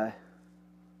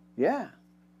 yeah,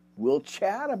 we'll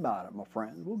chat about it, my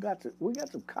friends. We got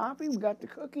some coffee. We got the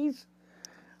cookies.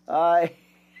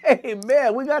 Hey,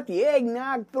 man, we got the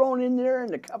eggnog thrown in there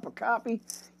and the cup of coffee.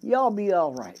 Y'all be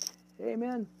all right.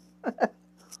 Amen.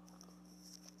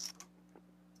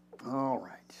 All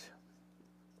right.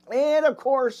 And, of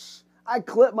course, I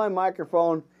clip my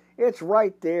microphone. It's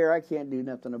right there. I can't do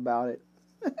nothing about it.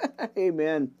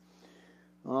 Amen.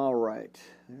 All right.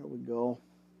 There we go.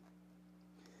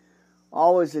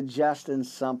 Always adjusting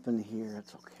something here.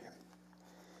 It's okay.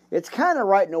 It's kind of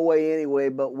right in a way anyway,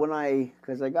 but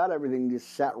because I got everything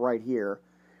just set right here,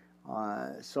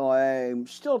 so I'm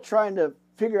still trying to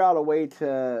figure out a way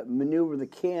to maneuver the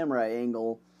camera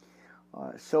angle.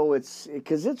 So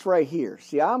because it's right here.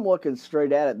 See, I'm looking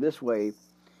straight at it this way,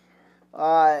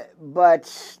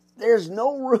 but there's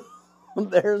no room.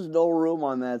 There's no room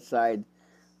on that side,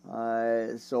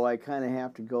 so I kind of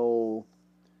have to go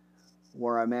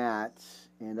where I'm at,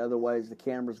 and otherwise the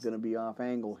camera's going to be off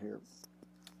angle here.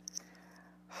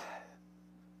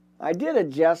 I did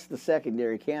adjust the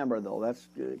secondary camera, though. That's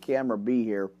camera B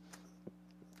here.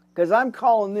 Because I'm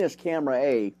calling this camera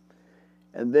A,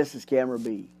 and this is camera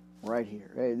B, right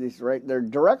here. Hey, they're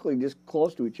directly just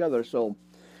close to each other, so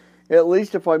at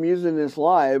least if I'm using this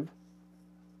live,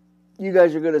 you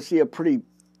guys are going to see a pretty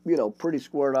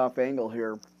squared off angle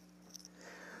here.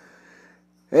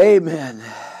 Amen.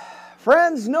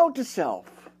 Friends, note to self.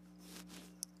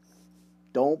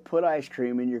 Don't put ice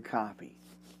cream in your coffee.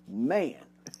 Man.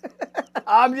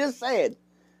 I'm just saying.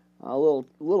 A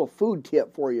little food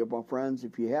tip for you, my friends,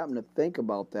 if you happen to think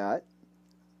about that.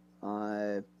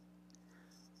 Don't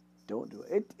do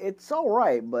it. It's all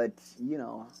right, but,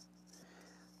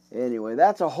 Anyway,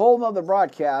 that's a whole nother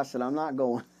broadcast, and I'm not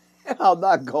going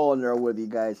there with you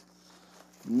guys.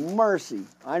 Mercy.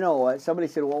 I know. Somebody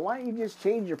said, well, why don't you just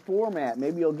change your format?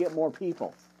 Maybe you'll get more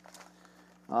people.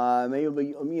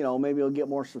 Maybe you'll get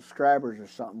more subscribers or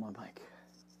something. I'm like,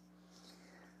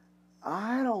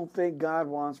 I don't think God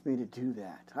wants me to do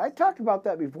that. I talked about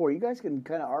that before. You guys can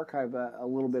kind of archive a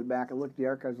little bit back and look at the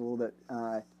archives a little bit.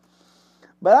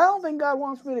 But I don't think God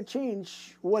wants me to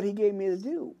change what He gave me to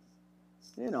do.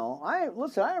 I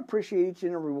appreciate each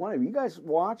and every one of you. You guys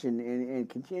watching and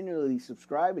continually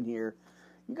subscribing here.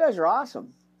 You guys are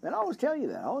awesome. And I always tell you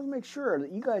that. I always make sure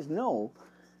that you guys know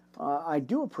I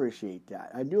do appreciate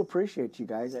that. I do appreciate you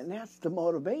guys, and that's the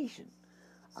motivation.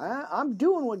 I'm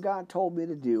doing what God told me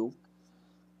to do.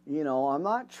 I'm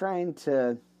not trying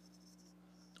to,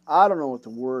 I don't know what the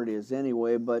word is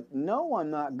anyway, but no,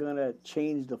 I'm not going to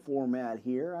change the format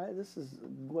here. This is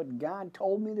what God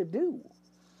told me to do.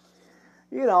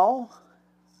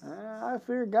 I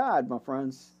fear God, my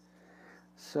friends.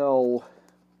 So,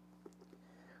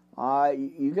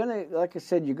 you're gonna, like I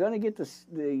said, you're gonna get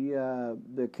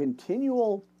the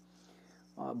continual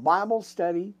Bible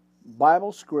study,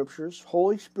 Bible scriptures,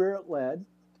 Holy Spirit led,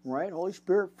 right? Holy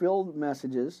Spirit filled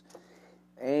messages,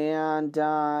 and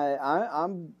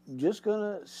I'm just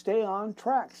gonna stay on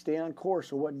track, stay on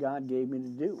course of what God gave me to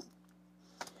do.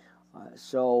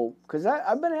 Because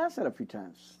I've been asked that a few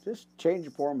times. Just change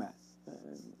the format.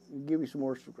 Give you some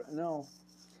more. No,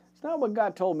 it's not what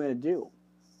God told me to do.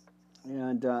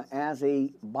 And as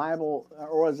a Bible,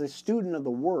 or as a student of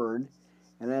the Word,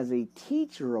 and as a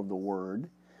teacher of the Word,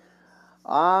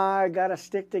 I got to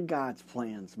stick to God's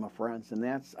plans, my friends.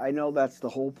 And I know that's the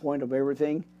whole point of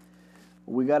everything.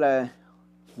 We got to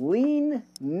lean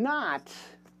not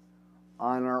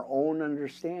on our own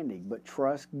understanding, but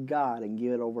trust God and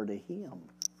give it over to Him.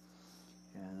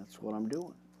 And that's what I'm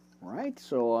doing. All right?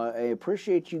 So I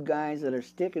appreciate you guys that are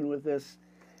sticking with this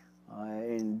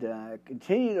and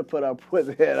continue to put up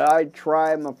with it. I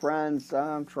try, my friends.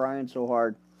 I'm trying so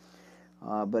hard.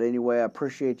 But anyway, I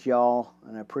appreciate y'all,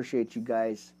 and I appreciate you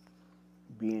guys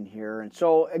being here. And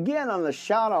so, again, on the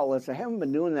shout-out list, I haven't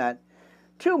been doing that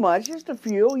too much, just a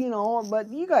few, but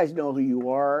you guys know who you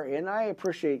are, and I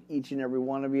appreciate each and every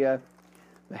one of you,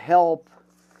 the help,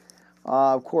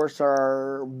 of course,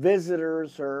 our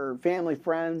visitors, our family,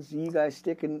 friends, you guys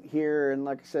sticking here, and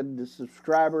like I said, the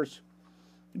subscribers,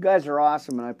 you guys are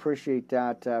awesome, and I appreciate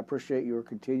that. I appreciate your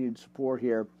continued support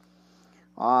here.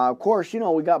 Of course,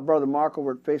 we got Brother Mark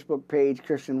over at Facebook page,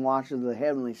 Christian Watchers of the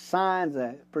Heavenly Signs.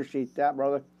 I appreciate that,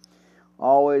 brother.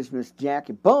 Always, Miss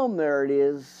Jackie. Boom, there it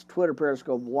is. Twitter,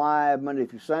 Periscope Live, Monday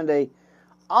through Sunday.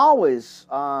 Always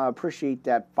appreciate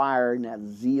that fire and that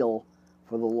zeal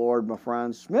for the Lord, my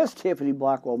friends. Miss Tiffany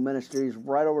Blackwell Ministries,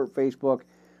 right over at Facebook.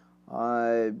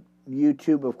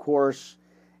 YouTube, of course,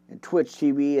 and Twitch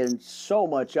TV, and so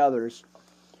much others.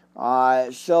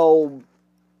 So,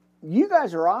 you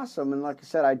guys are awesome, and like I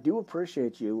said, I do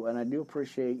appreciate you, and I do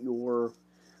appreciate your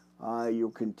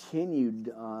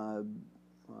continued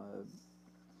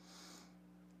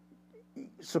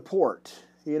support.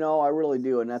 I really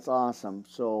do, and that's awesome.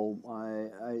 So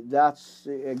that's,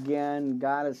 again,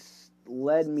 God has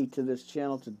led me to this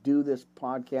channel to do this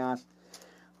podcast.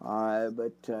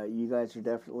 But you guys are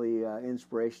definitely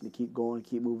inspiration to keep going,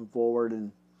 keep moving forward,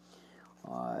 and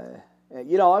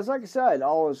as like I said,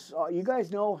 always you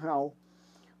guys know how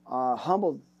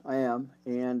humbled I am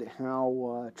and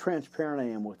how transparent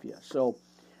I am with you. So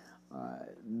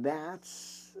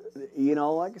That's,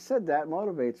 like I said, that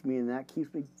motivates me and that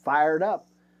keeps me fired up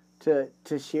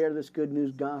to share this good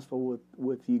news gospel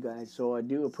with you guys. So I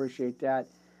do appreciate that.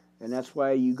 And that's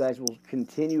why you guys will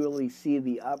continually see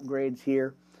the upgrades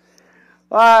here.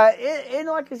 And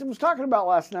like I was talking about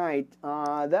last night,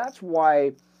 that's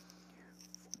why,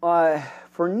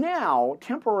 for now,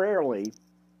 temporarily,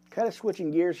 kind of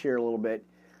switching gears here a little bit,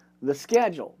 the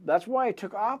schedule. That's why I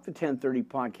took off the 1030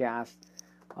 podcast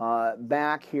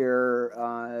back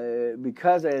here,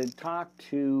 because I had talked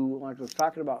to, like I was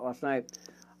talking about last night,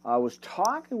 I was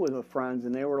talking with my friends,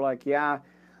 and they were like, yeah,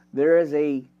 there is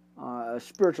a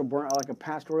spiritual burnout, like a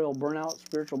pastoral burnout,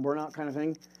 spiritual burnout kind of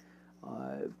thing.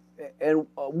 And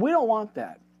we don't want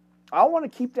that. I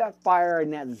want to keep that fire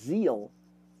and that zeal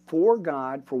for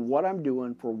God, for what I'm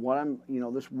doing, for what I'm,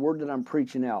 this word that I'm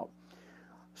preaching out.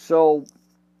 So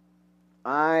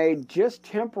I just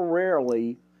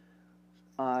temporarily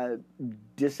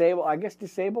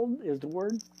disabled is the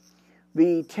word,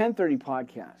 the 1030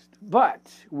 podcast.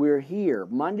 But we're here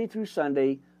Monday through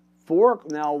Sunday.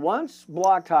 Now, once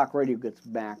Blog Talk Radio gets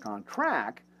back on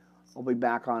track, I'll be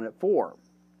back on at 4.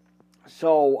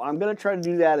 So I'm going to try to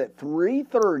do that at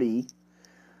 3:30,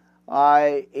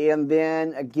 and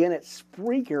then again at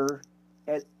Spreaker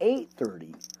at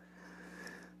 8:30.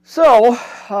 So,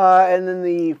 and then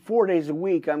the 4 days a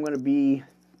week, I'm going to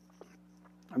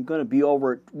be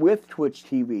over with Twitch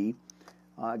TV,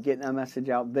 getting a message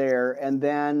out there, and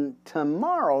then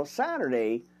tomorrow,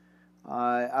 Saturday,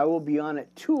 I will be on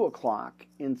at 2 o'clock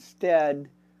instead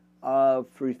of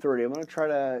 3:30. I'm going to try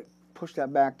to push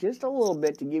that back just a little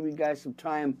bit to give you guys some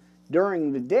time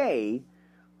during the day,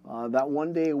 that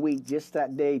 1 day a week, just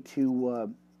that day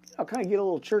to kind of get a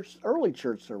little early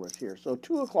church service here. So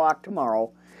 2 o'clock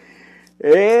tomorrow.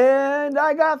 And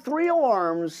I got 3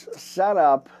 alarms set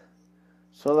up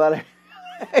so that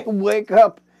I wake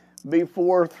up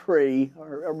before 3,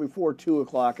 or before 2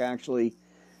 o'clock actually.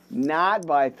 Not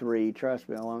by 3, trust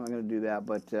me, I'm not going to do that,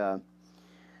 but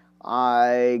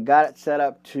I got it set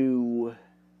up to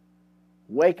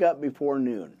wake up before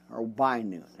noon, or by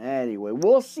noon. Anyway,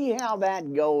 we'll see how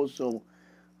that goes. So,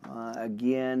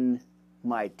 again,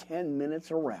 my 10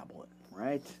 minutes of rambling,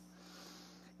 right?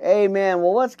 Amen.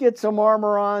 Well, let's get some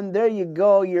armor on. There you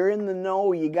go. You're in the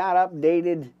know. You got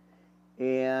updated,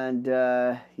 and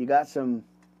you got some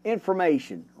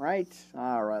information, right?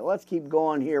 All right, let's keep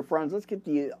going here, friends. Let's get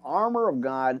the armor of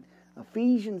God,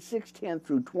 Ephesians 6:10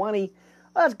 through 20.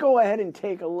 Let's go ahead and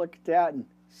take a look at that and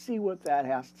see what that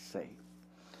has to say.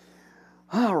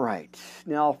 All right.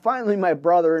 Now, finally, my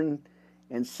brethren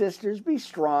and sisters, be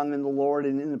strong in the Lord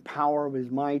and in the power of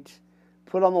his might.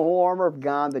 Put on the whole armor of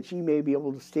God, that ye may be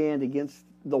able to stand against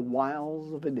the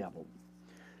wiles of the devil.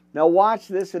 Now, watch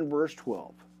this in verse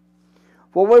 12.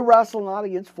 For we wrestle not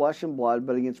against flesh and blood,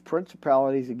 but against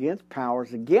principalities, against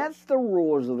powers, against the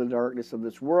rulers of the darkness of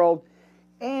this world,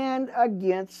 and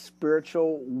against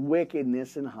spiritual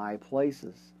wickedness in high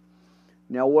places.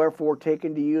 Now wherefore take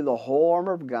unto you the whole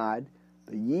armor of God,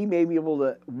 that ye may be able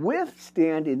to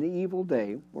withstand in the evil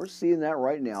day. We're seeing that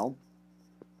right now.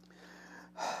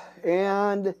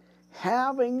 And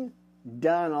having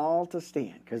done all to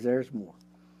stand, because there's more.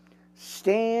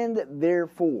 Stand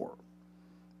therefore,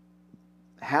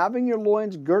 having your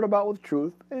loins girt about with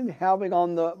truth, and having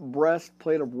on the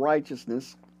breastplate of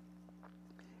righteousness,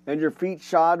 and your feet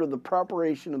shod with the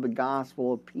preparation of the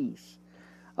gospel of peace.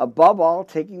 Above all,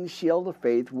 taking the shield of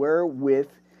faith, wherewith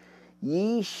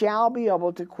ye shall be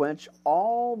able to quench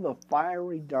all the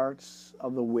fiery darts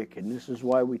of the wicked. And this is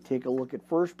why we take a look at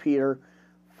 1 Peter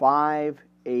 5,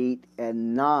 8,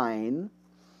 and 9.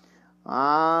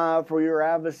 For your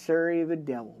adversary, the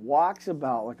devil, walks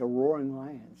about like a roaring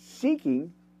lion,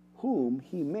 seeking whom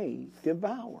he may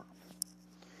devour.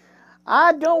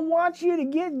 I don't want you to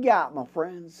get got, my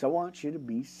friends. I want you to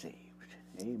be saved.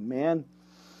 Amen.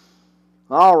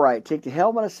 All right, take the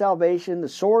helmet of salvation, the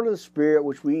sword of the Spirit,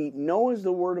 which we know is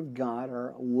the Word of God,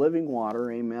 our living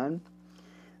water. Amen.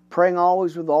 Praying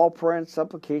always with all prayer and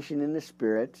supplication in the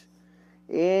Spirit,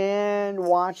 and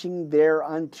watching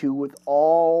thereunto with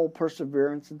all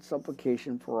perseverance and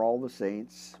supplication for all the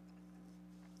saints.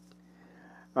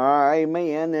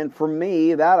 Amen. And for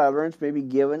me, that utterance may be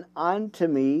given unto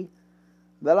me,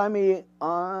 that I may,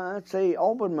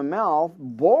 open my mouth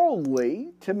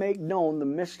boldly to make known the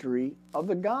mystery of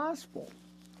the gospel,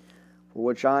 for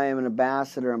which I am an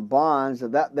ambassador in bonds,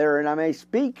 that therein I may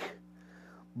speak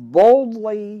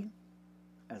boldly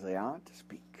as I ought to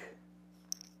speak.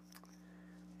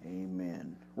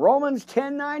 Amen. Romans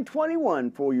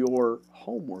 10:9-21 for your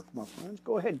homework, my friends.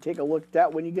 Go ahead and take a look at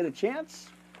that when you get a chance.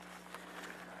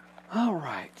 All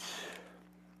right.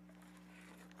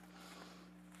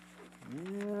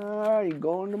 Alrighty,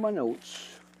 going to my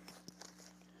notes.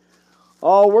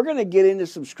 Oh, we're going to get into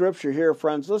some scripture here,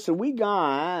 friends. Listen, we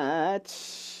got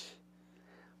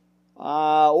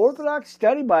Orthodox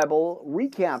Study Bible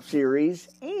recap series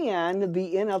and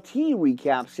the NLT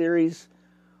recap series.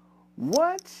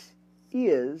 What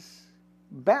is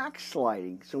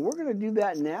backsliding? So we're going to do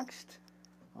that next.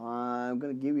 I'm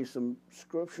going to give you some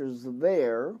scriptures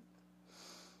there.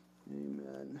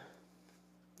 Amen.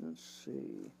 Let's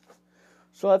see.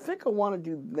 So I think I want to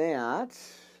do that.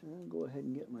 I'll go ahead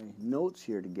and get my notes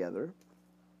here together.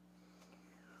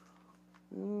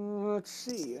 Let's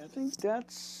see. I think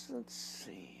let's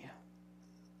see.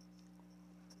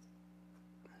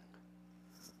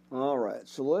 All right.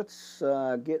 So let's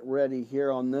get ready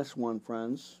here on this one,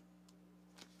 friends.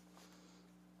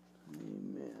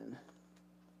 Amen.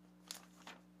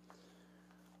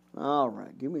 All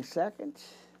right. Give me a second.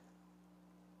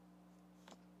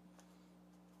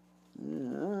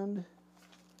 And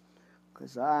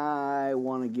because I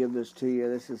want to give this to you,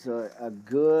 this is a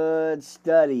good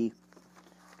study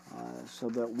so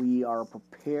that we are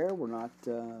prepared. We're not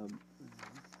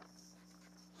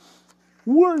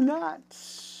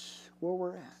where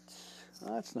we're at.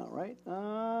 That's not right.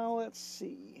 Let's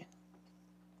see.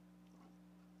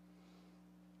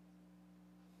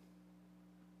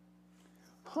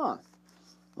 Huh.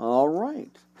 All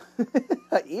right.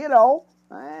 You know,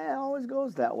 it always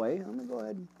goes that way. I'm going to go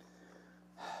ahead and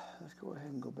let's go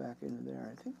ahead and go back into there.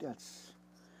 I think that's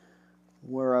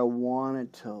where I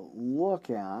wanted to look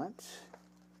at.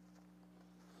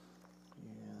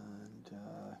 And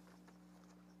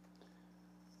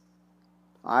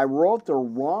I wrote the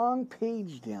wrong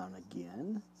page down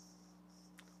again.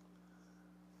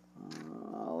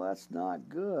 Oh, that's not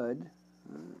good.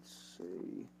 Let's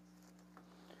see.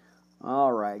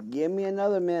 All right, give me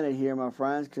another minute here, my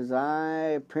friends, because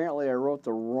apparently I wrote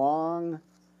the wrong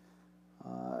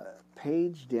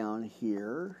page down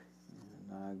here,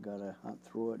 and I gotta hunt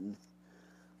through it and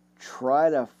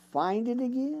try to find it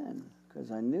again,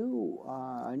 because I knew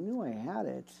I had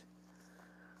it.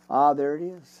 There it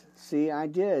is. See, I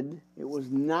did. It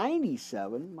was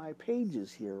 97. My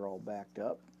pages here are all backed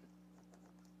up.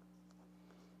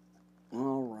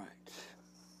 All right.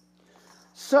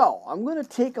 So, I'm going to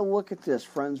take a look at this,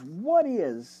 friends. What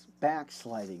is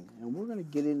backsliding? And we're going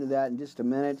to get into that in just a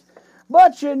minute.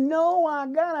 But you know, I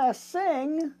got to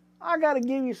sing. I got to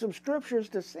give you some scriptures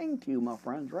to sing to you, my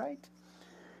friends, right?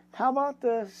 How about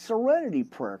the Serenity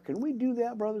Prayer? Can we do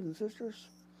that, brothers and sisters?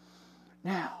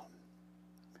 Now,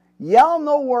 y'all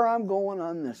know where I'm going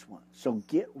on this one, so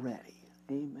get ready.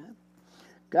 Amen.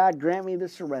 God grant me the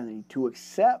serenity to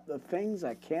accept the things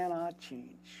I cannot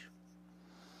change,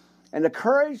 and the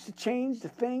courage to change the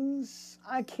things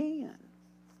I can.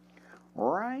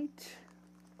 Right?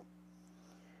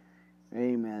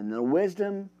 Amen. The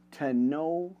wisdom to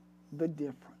know the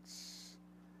difference.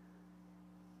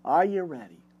 Are you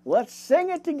ready? Let's sing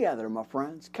it together, my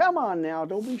friends. Come on now,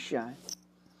 don't be shy.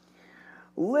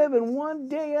 Living one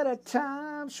day at a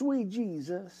time, sweet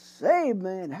Jesus.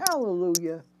 Amen.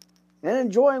 Hallelujah. And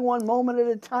enjoying one moment at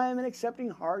a time and accepting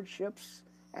hardships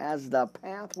as the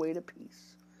pathway to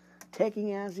peace.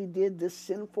 Taking as he did this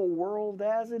sinful world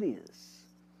as it is,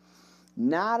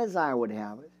 not as I would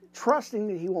have it, trusting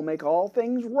that he will make all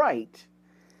things right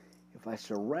if I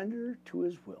surrender to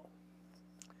his will.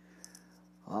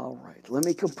 All right, let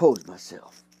me compose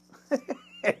myself.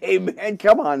 Amen.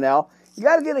 Come on now. You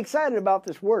got to get excited about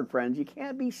this word, friends. You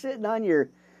can't be sitting on your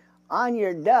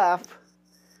duff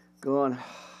going,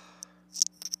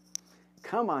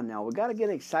 come on now. We got to get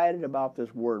excited about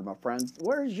this word, my friends.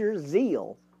 Where's your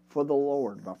zeal for the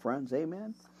Lord, my friends?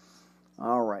 Amen.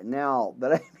 All right. Now,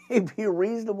 that I may be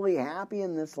reasonably happy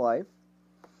in this life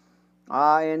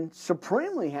and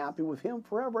supremely happy with him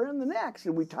forever in the next.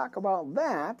 And we talk about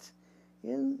that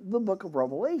in the book of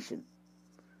Revelation.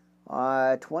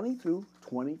 20 through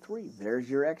 23. There's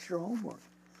your extra homework.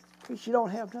 In case you don't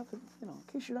have nothing, in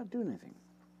case you're not doing anything.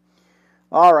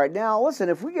 All right, now listen,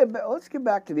 let's get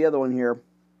back to the other one here.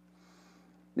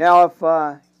 Now, if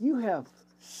you have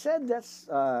said that's,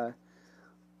 what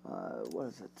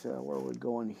is it, where are we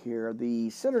going here? The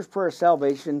Sinner's Prayer of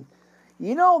Salvation.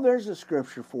 There's a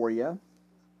scripture for you.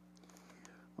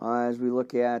 As we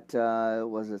look at,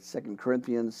 2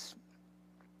 Corinthians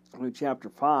chapter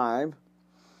 5.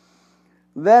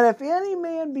 That if any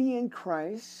man be in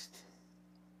Christ,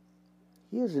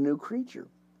 he is a new creature,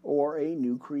 or a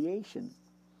new creation.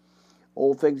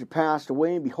 Old things are passed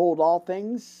away, and behold, all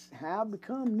things have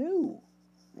become new.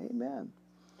 Amen.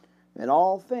 And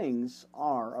all things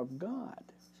are of God.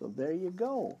 So there you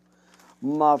go.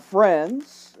 My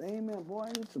friends, amen. Boy,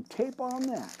 I need some tape on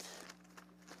that.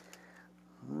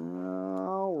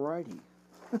 All righty.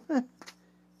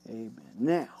 Amen.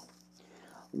 Now,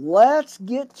 let's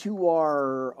get to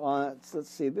our, let's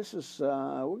see, this is,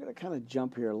 we're going to kind of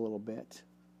jump here a little bit.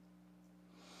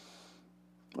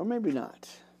 Or maybe not.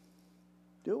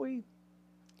 Do we?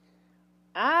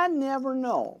 I never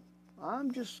know.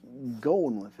 I'm just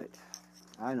going with it.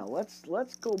 I know.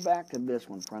 Let's go back to this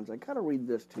one, friends. I got to read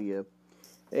this to you.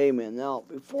 Amen. Now,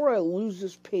 before I lose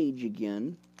this page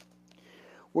again,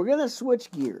 we're going to switch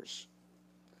gears.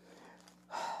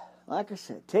 Like I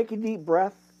said, take a deep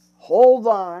breath, hold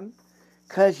on,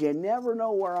 because you never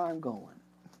know where I'm going.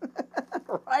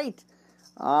 Right?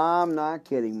 I'm not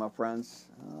kidding, my friends.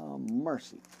 Oh,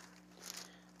 mercy.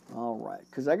 All right,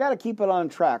 because I got to keep it on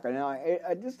track. I know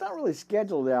it's not really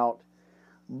scheduled out,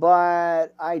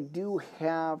 but I do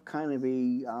have kind of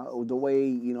the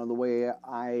way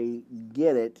I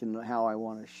get it and how I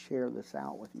want to share this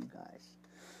out with you guys.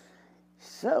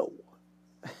 So,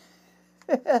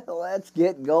 let's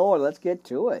get going. Let's get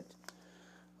to it,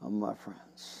 my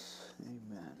friends.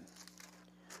 Amen.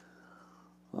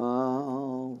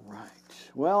 All right.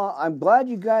 Well, I'm glad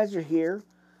you guys are here.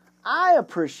 I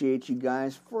appreciate you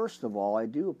guys. First of all, I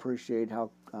do appreciate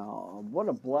what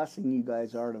a blessing you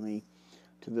guys are to me,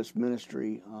 to this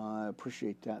ministry. I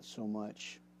appreciate that so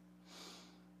much.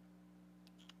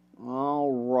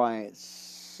 All right.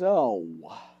 So,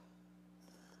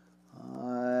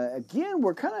 again,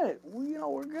 we're going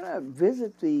to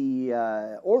visit the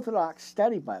Orthodox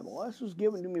Study Bible. This was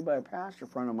given to me by a pastor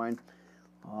friend of mine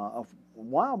a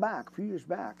while back, a few years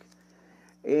back.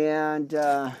 And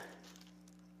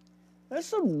there's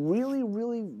some really,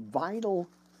 really vital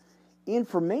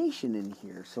information in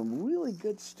here. Some really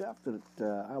good stuff that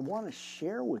I want to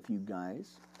share with you guys.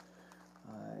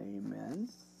 Amen.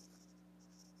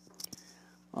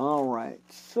 All right.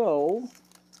 So,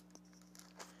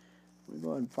 we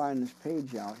go ahead and find this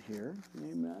page out here.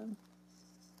 Amen.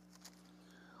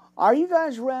 Are you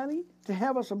guys ready to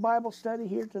have us a Bible study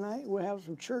here tonight? We'll have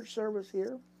some church service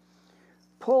here.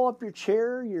 Pull up your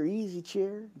chair, your easy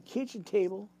chair, kitchen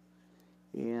table,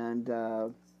 and a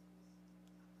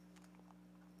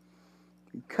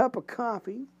cup of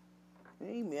coffee.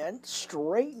 Amen.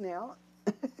 Straighten out.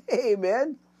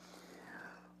 Amen.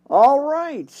 All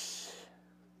right.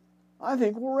 I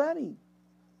think we're ready.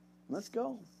 Let's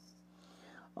go.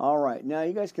 All right. Now,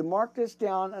 you guys can mark this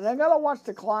down. And I got to watch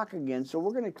the clock again, so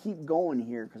we're going to keep going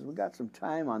here because we got some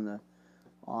time on the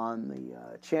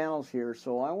channels here.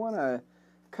 So I want to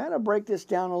kind of break this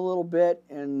down a little bit,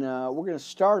 and we're going to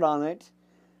start on it.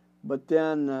 But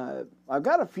then I've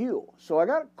got a few. So I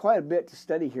got quite a bit to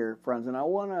study here, friends, and I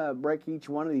want to break each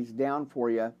one of these down for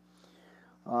you.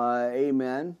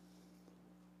 Amen.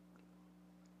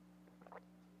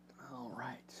 All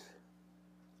right.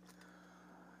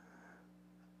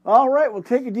 All right, we'll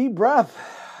take a deep breath.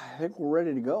 I think we're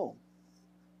ready to go.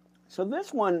 So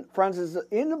this one, friends, is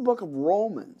in the book of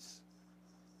Romans.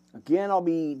 Again, I'll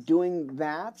be doing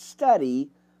that study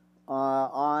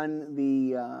on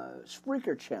the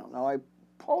Spreaker channel. Now, I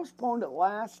postponed it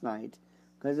last night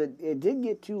because it did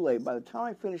get too late. By the time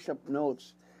I finished up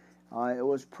notes, it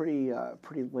was pretty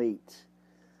late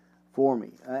for me.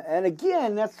 And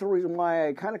again, that's the reason why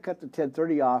I kind of cut the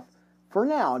 10:30 off for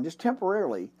now, just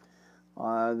temporarily.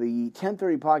 The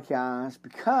 10:30 podcast,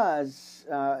 because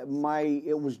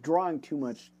it was drawing too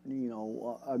much, I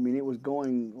mean, it was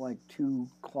going like 2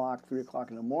 o'clock, 3 o'clock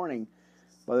in the morning.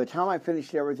 By the time I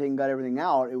finished everything, got everything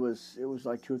out, it was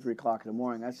like 2 or 3 o'clock in the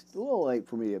morning. That's a little late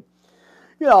for me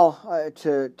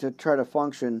to try to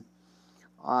function.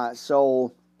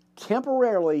 So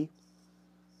temporarily,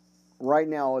 right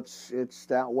now it's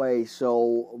that way.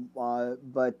 So,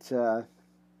 but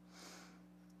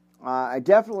I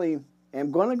definitely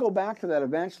am going to go back to that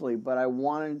eventually. But I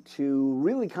wanted to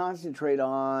really concentrate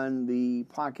on the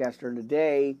podcast during the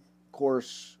day. Of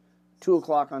course, 2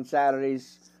 o'clock on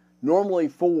Saturdays. Normally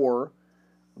 4,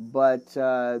 but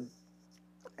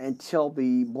until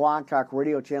the Blog Talk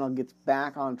radio channel gets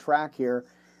back on track here,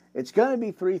 it's going to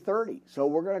be 3:30. So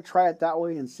we're going to try it that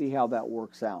way and see how that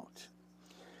works out.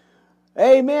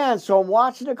 Amen. So I'm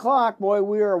watching the clock. Boy,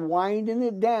 we are winding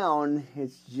it down.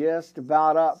 It's just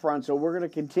about up front. So we're going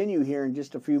to continue here in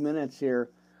just a few minutes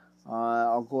here.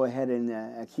 I'll go ahead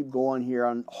and keep going here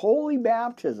on holy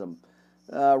baptism.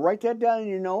 Write that down in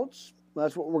your notes.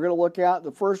 That's what we're going to look at.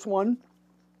 The first one,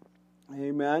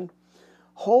 amen,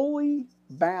 holy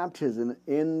baptism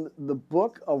in the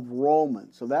book of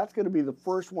Romans. So that's going to be the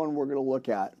first one we're going to look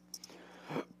at.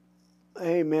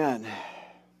 Amen.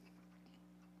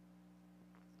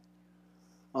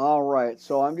 All right,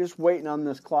 so I'm just waiting on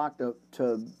this clock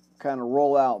to kind of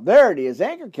roll out. There it is,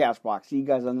 Anchor Cast Box. See you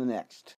guys on the next.